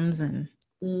exams and.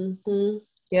 Mm-hmm.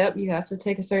 Yep, you have to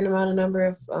take a certain number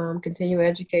of continuing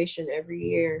education every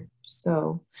year.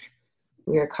 So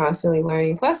we are constantly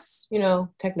learning. Plus, you know,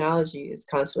 technology is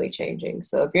constantly changing.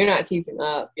 So if you're not keeping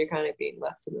up, you're kind of being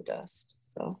left in the dust.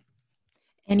 So.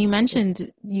 And you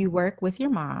mentioned you work with your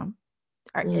mom,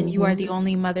 and you are the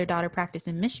only mother-daughter practice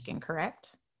in Michigan,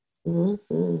 correct?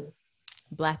 Mm-hmm.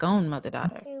 Black-owned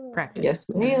mother-daughter practice. Yes,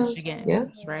 ma'am. In Michigan. Yeah.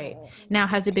 That's right. Now,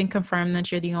 has it been confirmed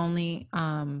that you're the only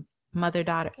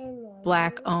mother-daughter,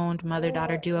 Black-owned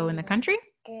mother-daughter duo in the country?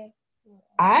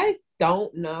 I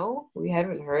don't know. We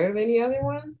haven't heard of any other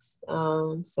ones.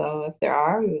 So if there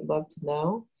are, we would love to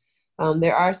know.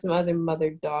 There are some other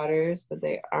mother-daughters, but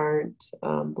they aren't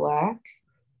Black.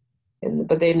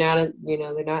 But they're not, you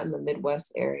know, they're not in the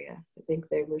Midwest area. I think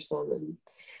there were some in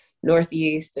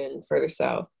Northeast and further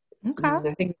south. Okay. And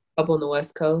I think a couple on the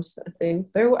West Coast. I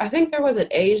think there was an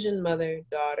Asian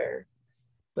mother-daughter,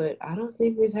 but I don't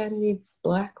think we've had any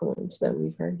Black ones that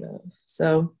we've heard of.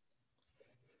 So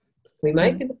we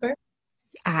might be the first.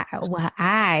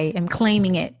 I am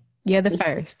claiming it. You're the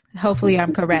first. Hopefully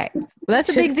I'm correct. Well, that's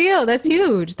a big deal. That's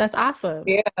huge. That's awesome.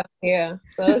 Yeah.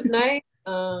 So it's nice.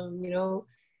 You know,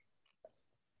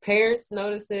 parents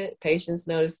notice it, patients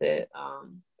notice it.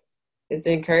 It's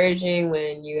encouraging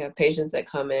when you have patients that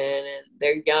come in and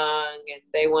they're young and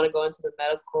they want to go into the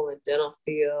medical and dental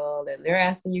field and they're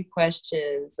asking you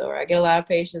questions. Or I get a lot of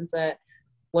patients that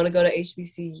want to go to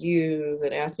HBCUs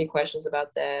and ask me questions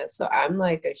about that. So I'm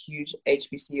like a huge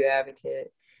HBCU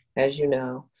advocate, as you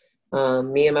know.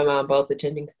 Me and my mom both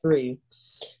attending 3.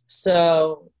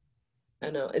 So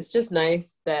I know it's just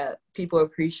nice that people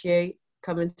appreciate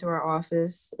coming to our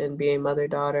office and being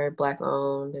mother-daughter, Black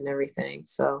owned and everything.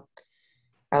 So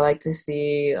I like to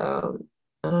see, I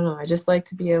don't know, I just like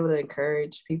to be able to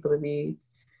encourage people to be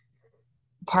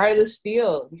part of this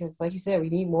field, because like you said, we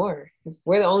need more. If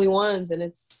we're the only ones and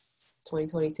it's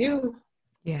 2022,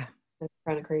 yeah, that's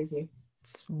kind of crazy.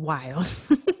 It's wild.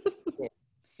 Yeah,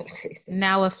 kind of crazy.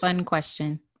 Now a fun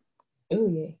question. Oh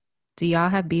yeah. Do y'all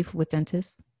have beef with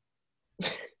dentists?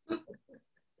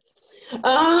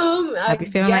 I be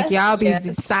feeling like y'all be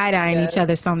side-eyeing each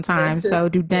other sometimes. So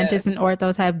do dentists and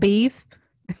orthos have beef?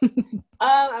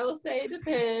 I will say it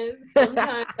depends.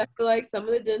 Sometimes I feel like some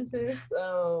of the dentists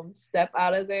step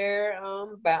out of their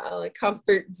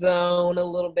comfort zone a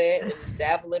little bit and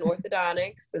dabble in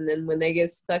orthodontics, and then when they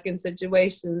get stuck in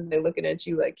situations, they're looking at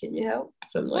you like, "Can you help?"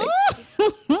 I'm like,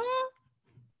 you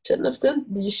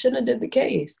shouldn't have did the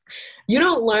case. You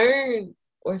don't learn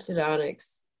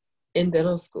orthodontics in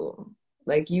dental school.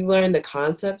 Like, you learn the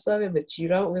concepts of it, but you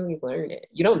don't really learn it.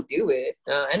 You don't do it.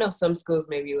 I know some schools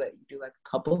maybe let you do like a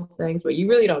couple of things, but you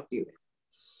really don't do it.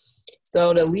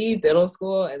 So to leave dental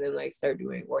school and then like start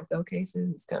doing ortho cases,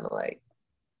 it's kind of like,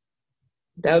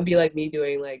 that would be like me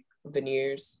doing like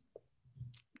veneers.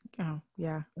 Oh,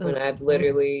 yeah. When I've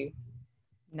literally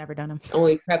never done them.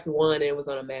 Only prepped one and it was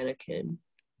on a mannequin.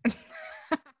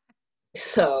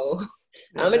 So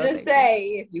I'm gonna just say,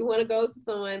 if you want to go to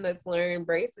someone that's learning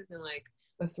braces in like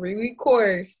a 3-week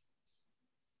course,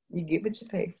 you get what you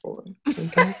pay for.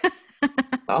 Okay.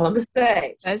 All I'm gonna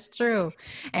say. That's true.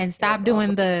 And stop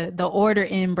doing the order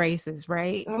in braces,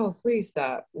 right? Oh, please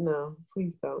stop. No,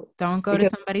 please don't. Don't go to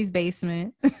somebody's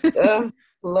basement.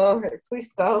 Lord,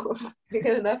 please don't. We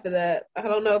get enough of that. I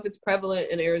don't know if it's prevalent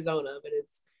in Arizona, but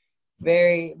it's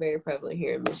very, very prevalent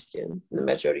here in Michigan, in the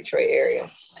Metro Detroit area.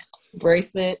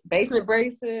 Basement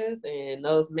braces and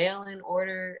those mail-in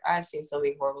order. I've seen so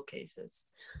many horrible cases.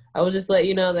 I will just let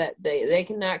you know that they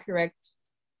cannot correct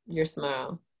your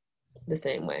smile the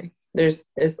same way.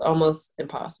 It's almost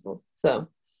impossible. So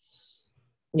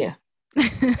yeah.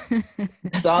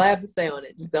 That's all I have to say on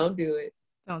it. Just don't do it.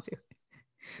 Don't do it.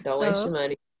 Don't waste your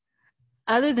money.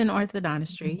 Other than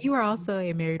orthodontistry, you are also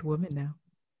a married woman now.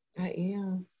 I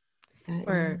am.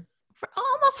 For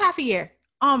almost half a year.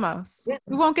 Almost. Yeah.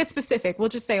 We won't get specific. We'll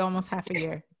just say almost half a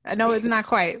year. I know it's not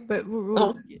quite, but we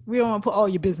don't want to put all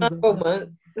your business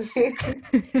on.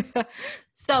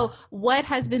 So what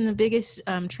has been the biggest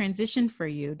transition for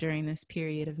you during this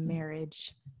period of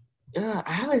marriage?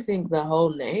 I would think the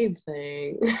whole name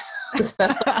thing.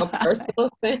 A personal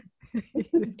thing.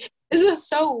 It's just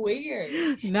so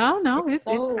weird. No, it's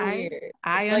So weird.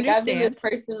 I It's like I've been this understand.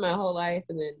 person my whole life,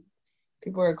 and then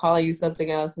people are calling you something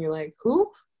else, and you're like,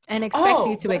 who? And expect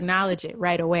you Oh, to acknowledge it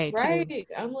right away too. right.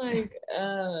 I'm like,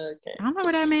 okay. I don't know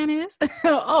where that man is.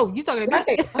 Oh, you talking to me?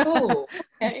 Right. Oh,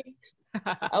 okay.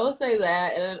 I will say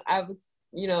that, and I was,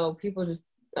 people just,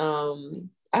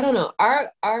 I don't know.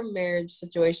 Our marriage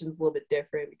situation is a little bit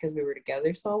different because we were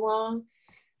together so long.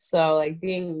 So like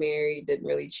being married didn't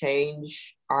really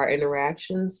change our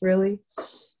interactions really.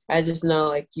 I just know,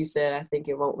 like you said, I think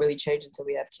it won't really change until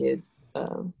we have kids.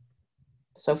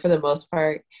 So for the most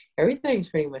part, everything's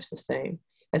pretty much the same.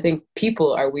 I think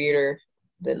people are weirder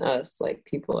than us. Like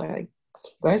people are like,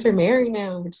 you guys are married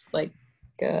now. We're just like,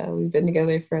 we've been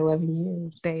together for 11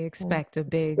 years. They expect a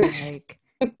big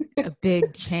a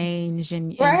big change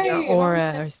in your Right.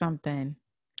 aura or something.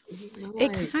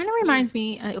 It Like, kind of reminds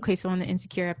me. Okay, so on the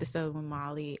Insecure episode when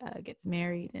Molly gets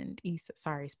married and Issa,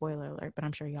 sorry, spoiler alert, but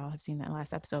I'm sure y'all have seen that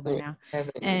last episode by now.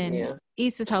 And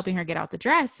Issa's helping her get out the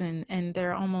dress, and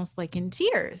they're almost like in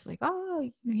tears, like,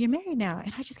 "Oh, you're married now."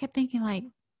 And I just kept thinking, like,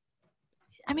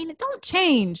 I mean, it don't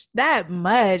change that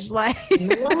much. Like,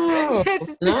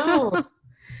 no.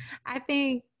 I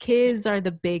think kids are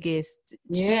the biggest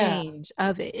change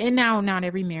of it. And now not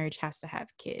every marriage has to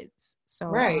have kids.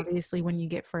 So obviously when you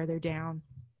get further down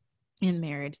in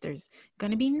marriage, there's going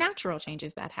to be natural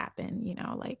changes that happen,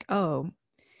 like,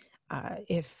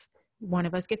 if one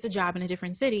of us gets a job in a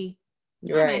different city,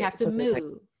 I might have to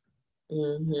move.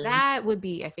 That would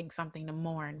be, I think, something to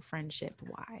mourn friendship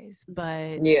wise.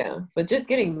 But but just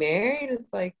getting married is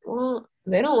like, well,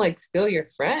 they don't like steal your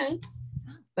friend.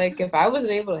 Like if I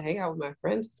wasn't able to hang out with my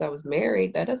friends because I was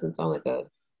married, that doesn't sound like a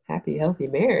happy, healthy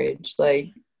marriage. Like,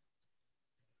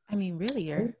 I mean, really,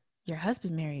 your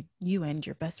husband married you and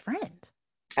your best friend.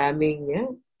 I mean, yeah.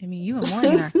 I mean, you and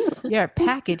one you're a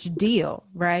package deal,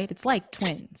 right? It's like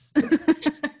twins.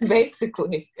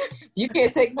 Basically, you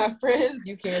can't take my friends.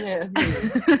 You can't have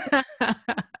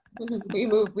me.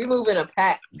 We move in a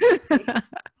pack.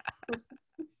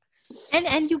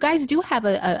 And you guys do have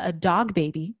a dog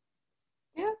baby.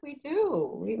 Yeah, we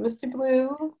do. Mr.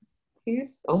 Blue,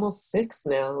 he's almost 6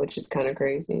 now, which is kind of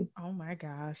crazy. Oh my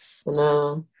gosh. I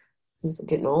know. He's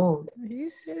getting old.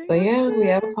 But old. We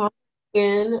have a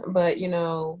pumpkin, but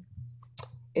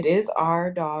it is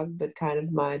our dog, but kind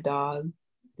of my dog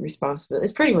responsibility.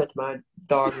 It's pretty much my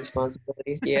dog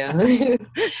responsibilities. Yeah.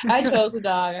 I chose the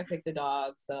dog, I picked the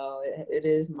dog, so it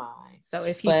is mine. So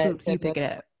if he poops, you pick it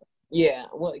up. Yeah,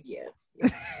 well, yeah.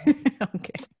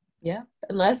 Okay. Yeah,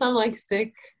 unless I'm like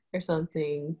sick or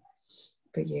something.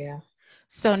 But yeah.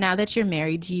 So now that you're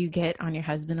married, do you get on your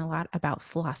husband a lot about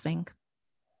flossing?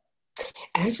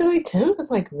 Actually, Tim was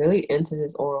like really into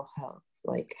his oral health,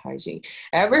 like hygiene.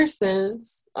 Ever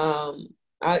since,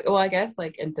 I guess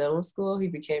like in dental school, he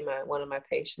became one of my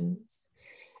patients,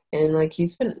 and like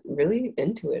he's been really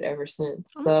into it ever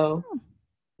since. So,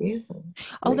 yeah.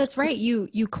 Oh, that's right.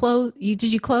 Did you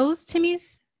close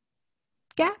Timmy's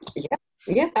gap?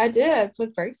 Yeah, I did. I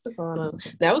put braces on him.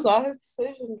 That was all his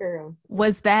decision, girl.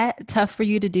 Was that tough for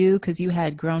you to do because you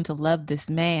had grown to love this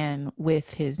man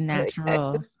with his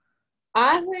natural?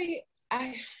 Honestly,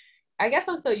 I guess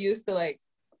I'm so used to like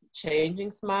changing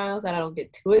smiles that I don't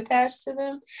get too attached to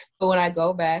them. But when I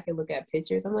go back and look at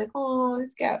pictures, I'm like, oh,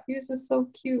 his gap, he was just so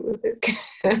cute with his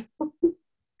gap.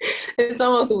 It's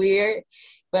almost weird.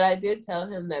 But I did tell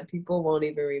him that people won't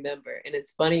even remember. And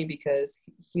it's funny because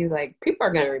he's like, people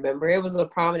are going to remember. It was a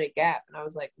prominent gap. And I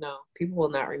was like, no, people will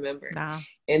not remember. Nah.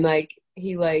 And like,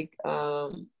 he like, I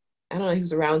don't know, he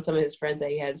was around some of his friends that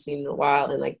he hadn't seen in a while.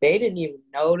 And like, they didn't even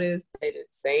notice. They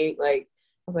didn't say, like,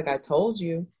 I was like, I told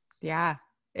you. Yeah,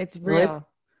 it's real.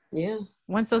 Yeah.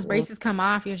 Once those braces come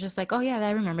off, you're just like, oh yeah,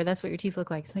 I remember. That's what your teeth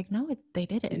look like. It's like, no, they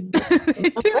didn't.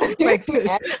 Like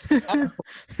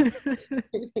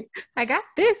I got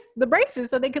the braces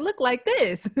so they can look like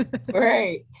this.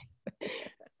 Right.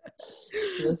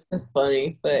 That's just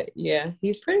funny. But yeah,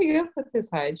 he's pretty good with his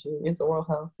hygiene. It's oral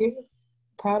health. Yeah.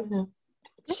 Proud of him.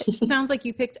 Sounds like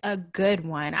you picked a good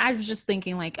one. I was just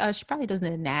thinking like, oh, she probably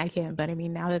doesn't nag him. But I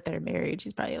mean, now that they're married,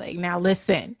 she's probably like, now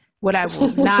listen. What I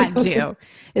will not do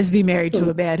is be married to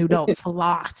a man who don't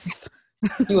floss.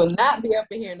 You will not be up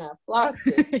in here not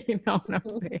flossing. You know what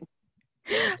I'm saying?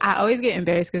 I always get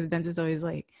embarrassed because the dentist is always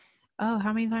like, oh,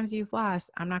 how many times do you floss?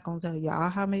 I'm not going to tell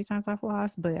y'all how many times I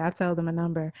floss, but I tell them a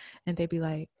number and they'd be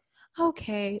like,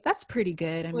 okay, that's pretty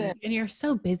good. I mean, and you're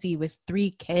so busy with 3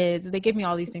 kids. They give me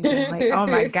all these things. And I'm like, oh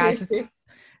my gosh,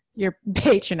 you're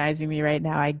patronizing me right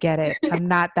now. I get it. I'm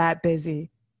not that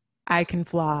busy. I can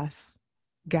floss.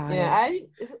 Got it.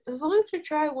 As long as you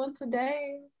try once a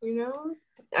day,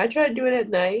 I try to do it at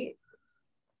night.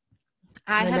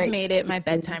 I have night made it my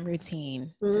bedtime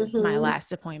routine since my Mm-hmm.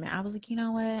 last appointment. I was like, you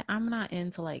know what? I'm not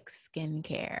into like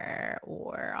skincare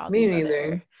or all Me these neither.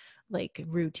 other like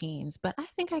routines, but I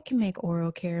think I can make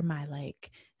oral care my like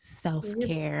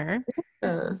self-care.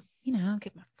 Yeah. You know,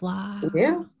 get my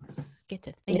Yeah. floss, get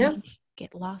to Yeah. think,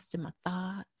 get lost in my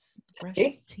thoughts, brush my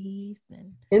See? teeth,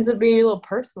 and Ends up being a little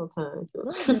personal time. a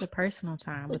little bit of personal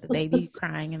time with the baby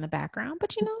crying in the background.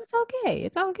 But you know, it's okay.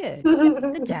 It's all good.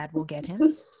 The dad will get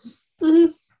him.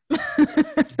 2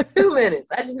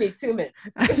 minutes. I just need 2 minutes.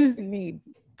 I just need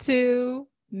 2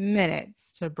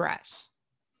 minutes to brush.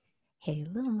 Hey,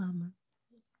 little mama.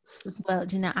 Well,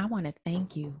 Janelle, I want to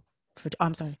thank you for,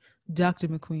 I'm sorry, Dr.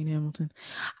 McQueen Hamilton.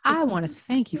 I want to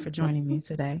thank you for joining me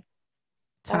today,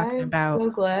 talking I'm about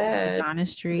so glad.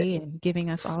 honestry and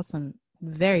giving us all some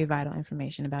very vital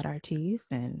information about our teeth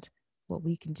and what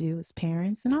we can do as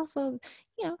parents, and also,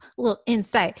 you know, a little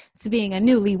insight to being a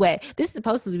newlywed. This is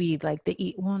supposed to be like this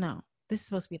is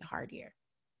supposed to be the hard year.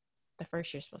 The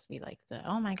first year's supposed to be like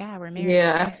oh my God, we're married.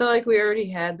 Yeah, I feel like we already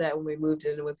had that when we moved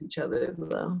in with each other,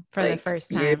 though. For the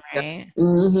first time, right?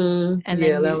 Mm-hmm. And yeah,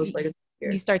 then that was like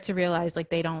you start to realize like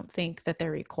they don't think that they're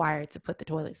required to put the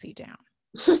toilet seat down.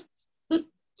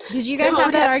 Did you guys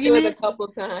have that argument? A couple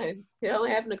times. It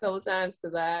only happened a couple times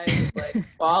because I was like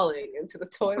falling into the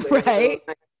toilet. Right.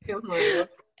 So I'm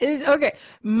like, okay.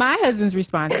 My husband's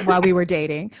response while we were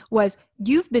dating was,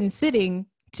 "You've been sitting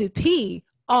to pee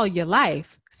all your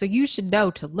life, so you should know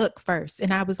to look first."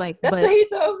 And I was like, "That's what he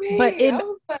told me." But I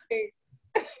was like,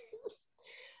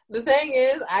 the thing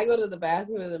is, I go to the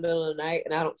bathroom in the middle of the night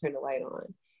and I don't turn the light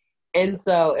on. And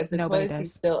so if the toilet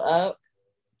seat's still up,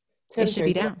 it should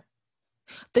be down.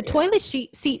 The toilet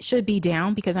seat should be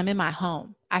down because I'm in my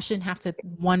home. I shouldn't have to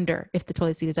wonder if the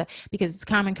toilet seat is up because it's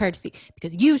common courtesy,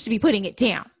 because you should be putting it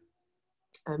down.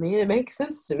 I mean, it makes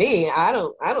sense to me. I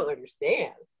don't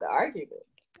understand the argument.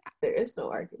 There is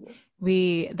no argument.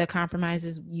 The compromise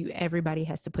is everybody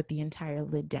has to put the entire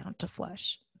lid down to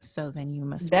flush. So then you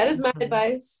must. That is my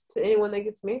advice to anyone that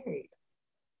gets married.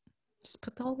 Just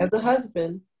put the whole as a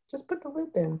husband, just put the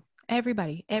lid down.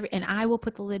 Everybody, and I will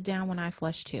put the lid down when I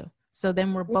flush too. So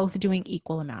then we're both doing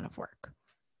equal amount of work.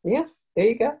 Yeah, there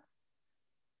you go.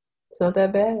 It's not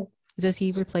that bad. Does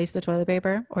he replace the toilet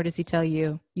paper, or does he tell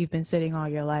you you've been sitting all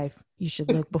your life, you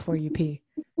should look before you pee?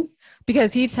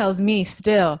 Because he tells me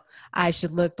still I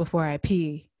should look before I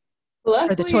pee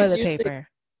for the toilet paper.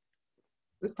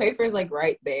 This paper is like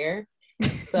right there.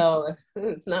 So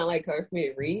it's not like hard for me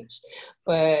to reach.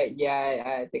 But yeah,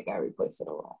 I think I replaced it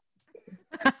a lot.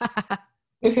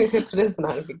 But it's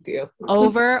not a big deal.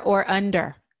 Over or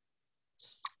under?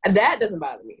 That doesn't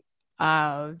bother me.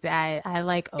 Oh, I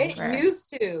like over. It used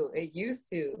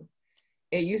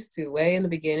to way in the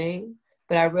beginning,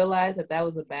 but I realized that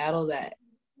was a battle that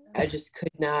I just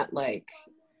could not like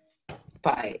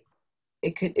fight.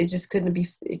 It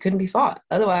couldn't be fought.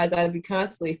 Otherwise I'd be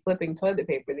constantly flipping toilet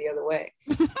paper the other way.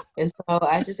 And so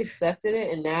I just accepted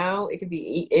it, and now it can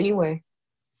be anyway.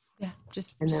 Yeah,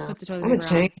 just put the toilet paper I'm a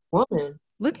changed woman.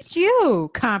 Look at you.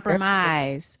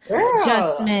 Compromise. Girl.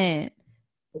 Adjustment.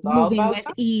 It's all moving about with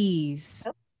ease.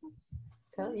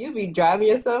 You be driving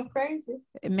yourself crazy.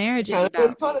 Marriage is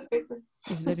about toilet paper.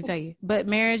 Let me tell you. But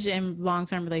marriage and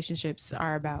long-term relationships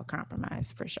are about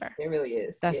compromise for sure. It really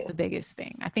is. That's the biggest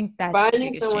thing. I think that's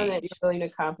finding someone that you're willing to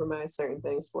compromise certain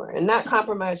things for, and not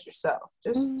compromise yourself,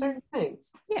 just certain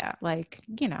things. Yeah, like,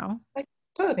 like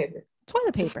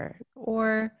toilet paper.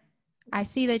 Or I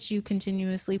see that you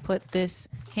continuously put this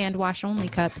hand wash only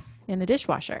cup in the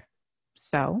dishwasher,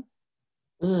 so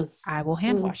I will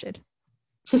hand wash it.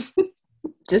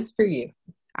 Just for you.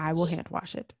 I will hand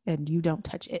wash it, and you don't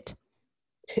touch it.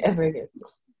 Ever again.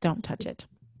 Don't touch it.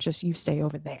 Just you stay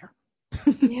over there.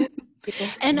 Yeah.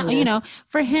 And,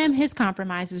 for him, his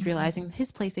compromise is realizing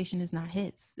his PlayStation is not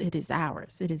his. It is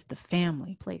ours. It is the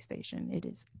family PlayStation. It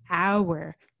is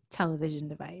our television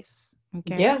device.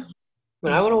 Okay. Yeah.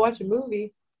 When I want to watch a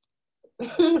movie.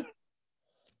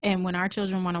 And when our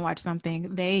children want to watch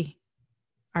something, they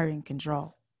are in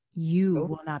control. You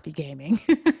will not be gaming.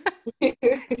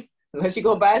 Unless you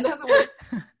go buy another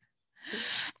one.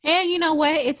 And you know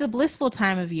what? It's a blissful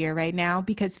time of year right now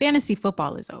because fantasy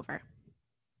football is over.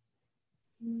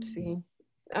 See,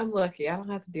 I'm lucky. I don't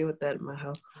have to deal with that in my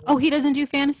house. Oh, he doesn't do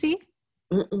fantasy?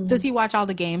 Mm-mm. Does he watch all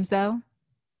the games though?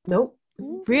 Nope.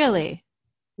 Really?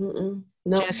 Mm-mm.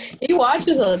 No. He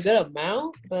watches a good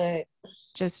amount, but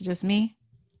just me?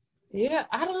 Yeah,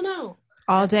 I don't know.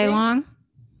 All day long?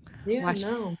 Yeah,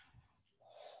 no.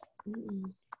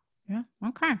 Yeah,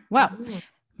 okay. Well,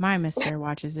 my mister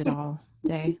watches it all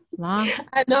day long.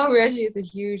 I know Reggie is a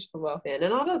huge football fan,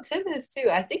 and although Tim is too,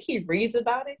 I think he reads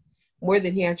about it, more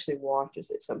than he actually watches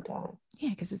it sometimes.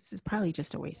 Yeah, because it's probably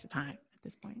just a waste of time at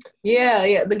this point.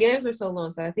 Yeah. The games are so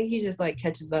long, so I think he just like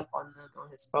catches up on them on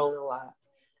his phone a lot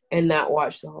and not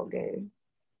watch the whole game.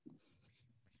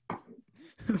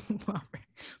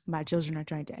 My children are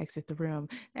trying to exit the room,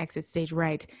 exit stage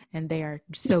right, and they are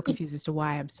so confused as to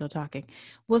why I'm still talking.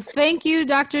 Well, thank you,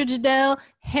 Dr. Janelle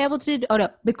Hamilton. Oh, no,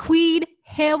 McQueen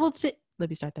Hamilton. Let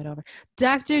me start that over.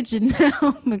 Dr.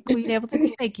 Janelle McQueen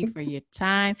Hamilton, thank you for your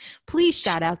time. Please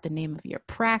shout out the name of your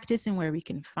practice and where we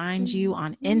can find you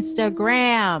on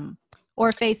Instagram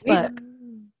or Facebook.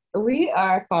 We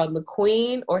are called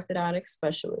McQueen Orthodontic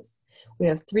Specialists. We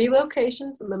have 3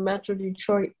 locations in the Metro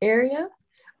Detroit area.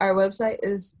 Our website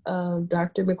is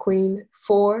Dr. McQueen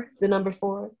 4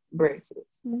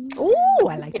 braces. Oh,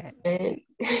 I like that. And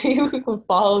you can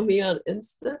follow me on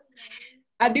Insta.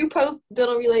 I do post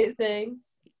dental related things.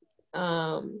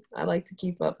 I like to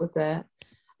keep up with that.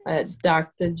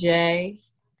 Dr. J.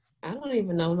 I don't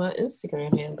even know my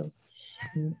Instagram handle.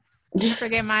 You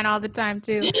forget mine all the time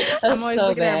too. I'm always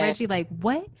looking at Reggie like,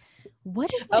 what?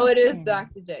 What is? Oh, it is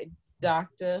Dr. J.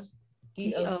 Dr.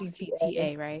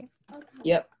 DOCTA, right?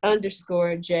 Yep. _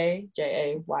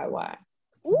 JAYY.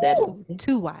 That is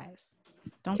 2 Y's.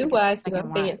 Don't 2 Y's because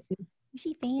I'm fancy.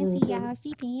 She fancy, y'all.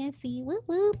 She fancy. Woo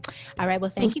woo. All right.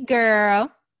 Well, thank you, girl.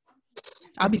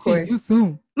 I'll be seeing you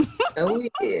soon. Oh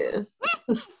yeah.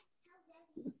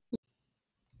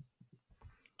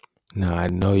 Now, I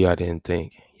know y'all didn't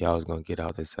think y'all was going to get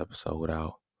out this episode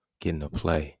without getting a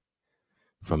play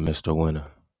from Mr.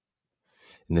 Winner.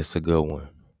 And it's a good one.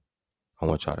 I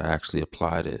want y'all to actually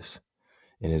apply this.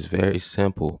 And it's very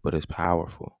simple, but it's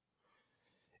powerful.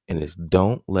 And it's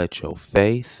don't let your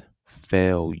faith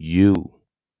fail you.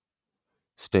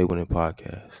 Stay Winning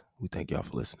Podcast. We thank y'all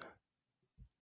for listening.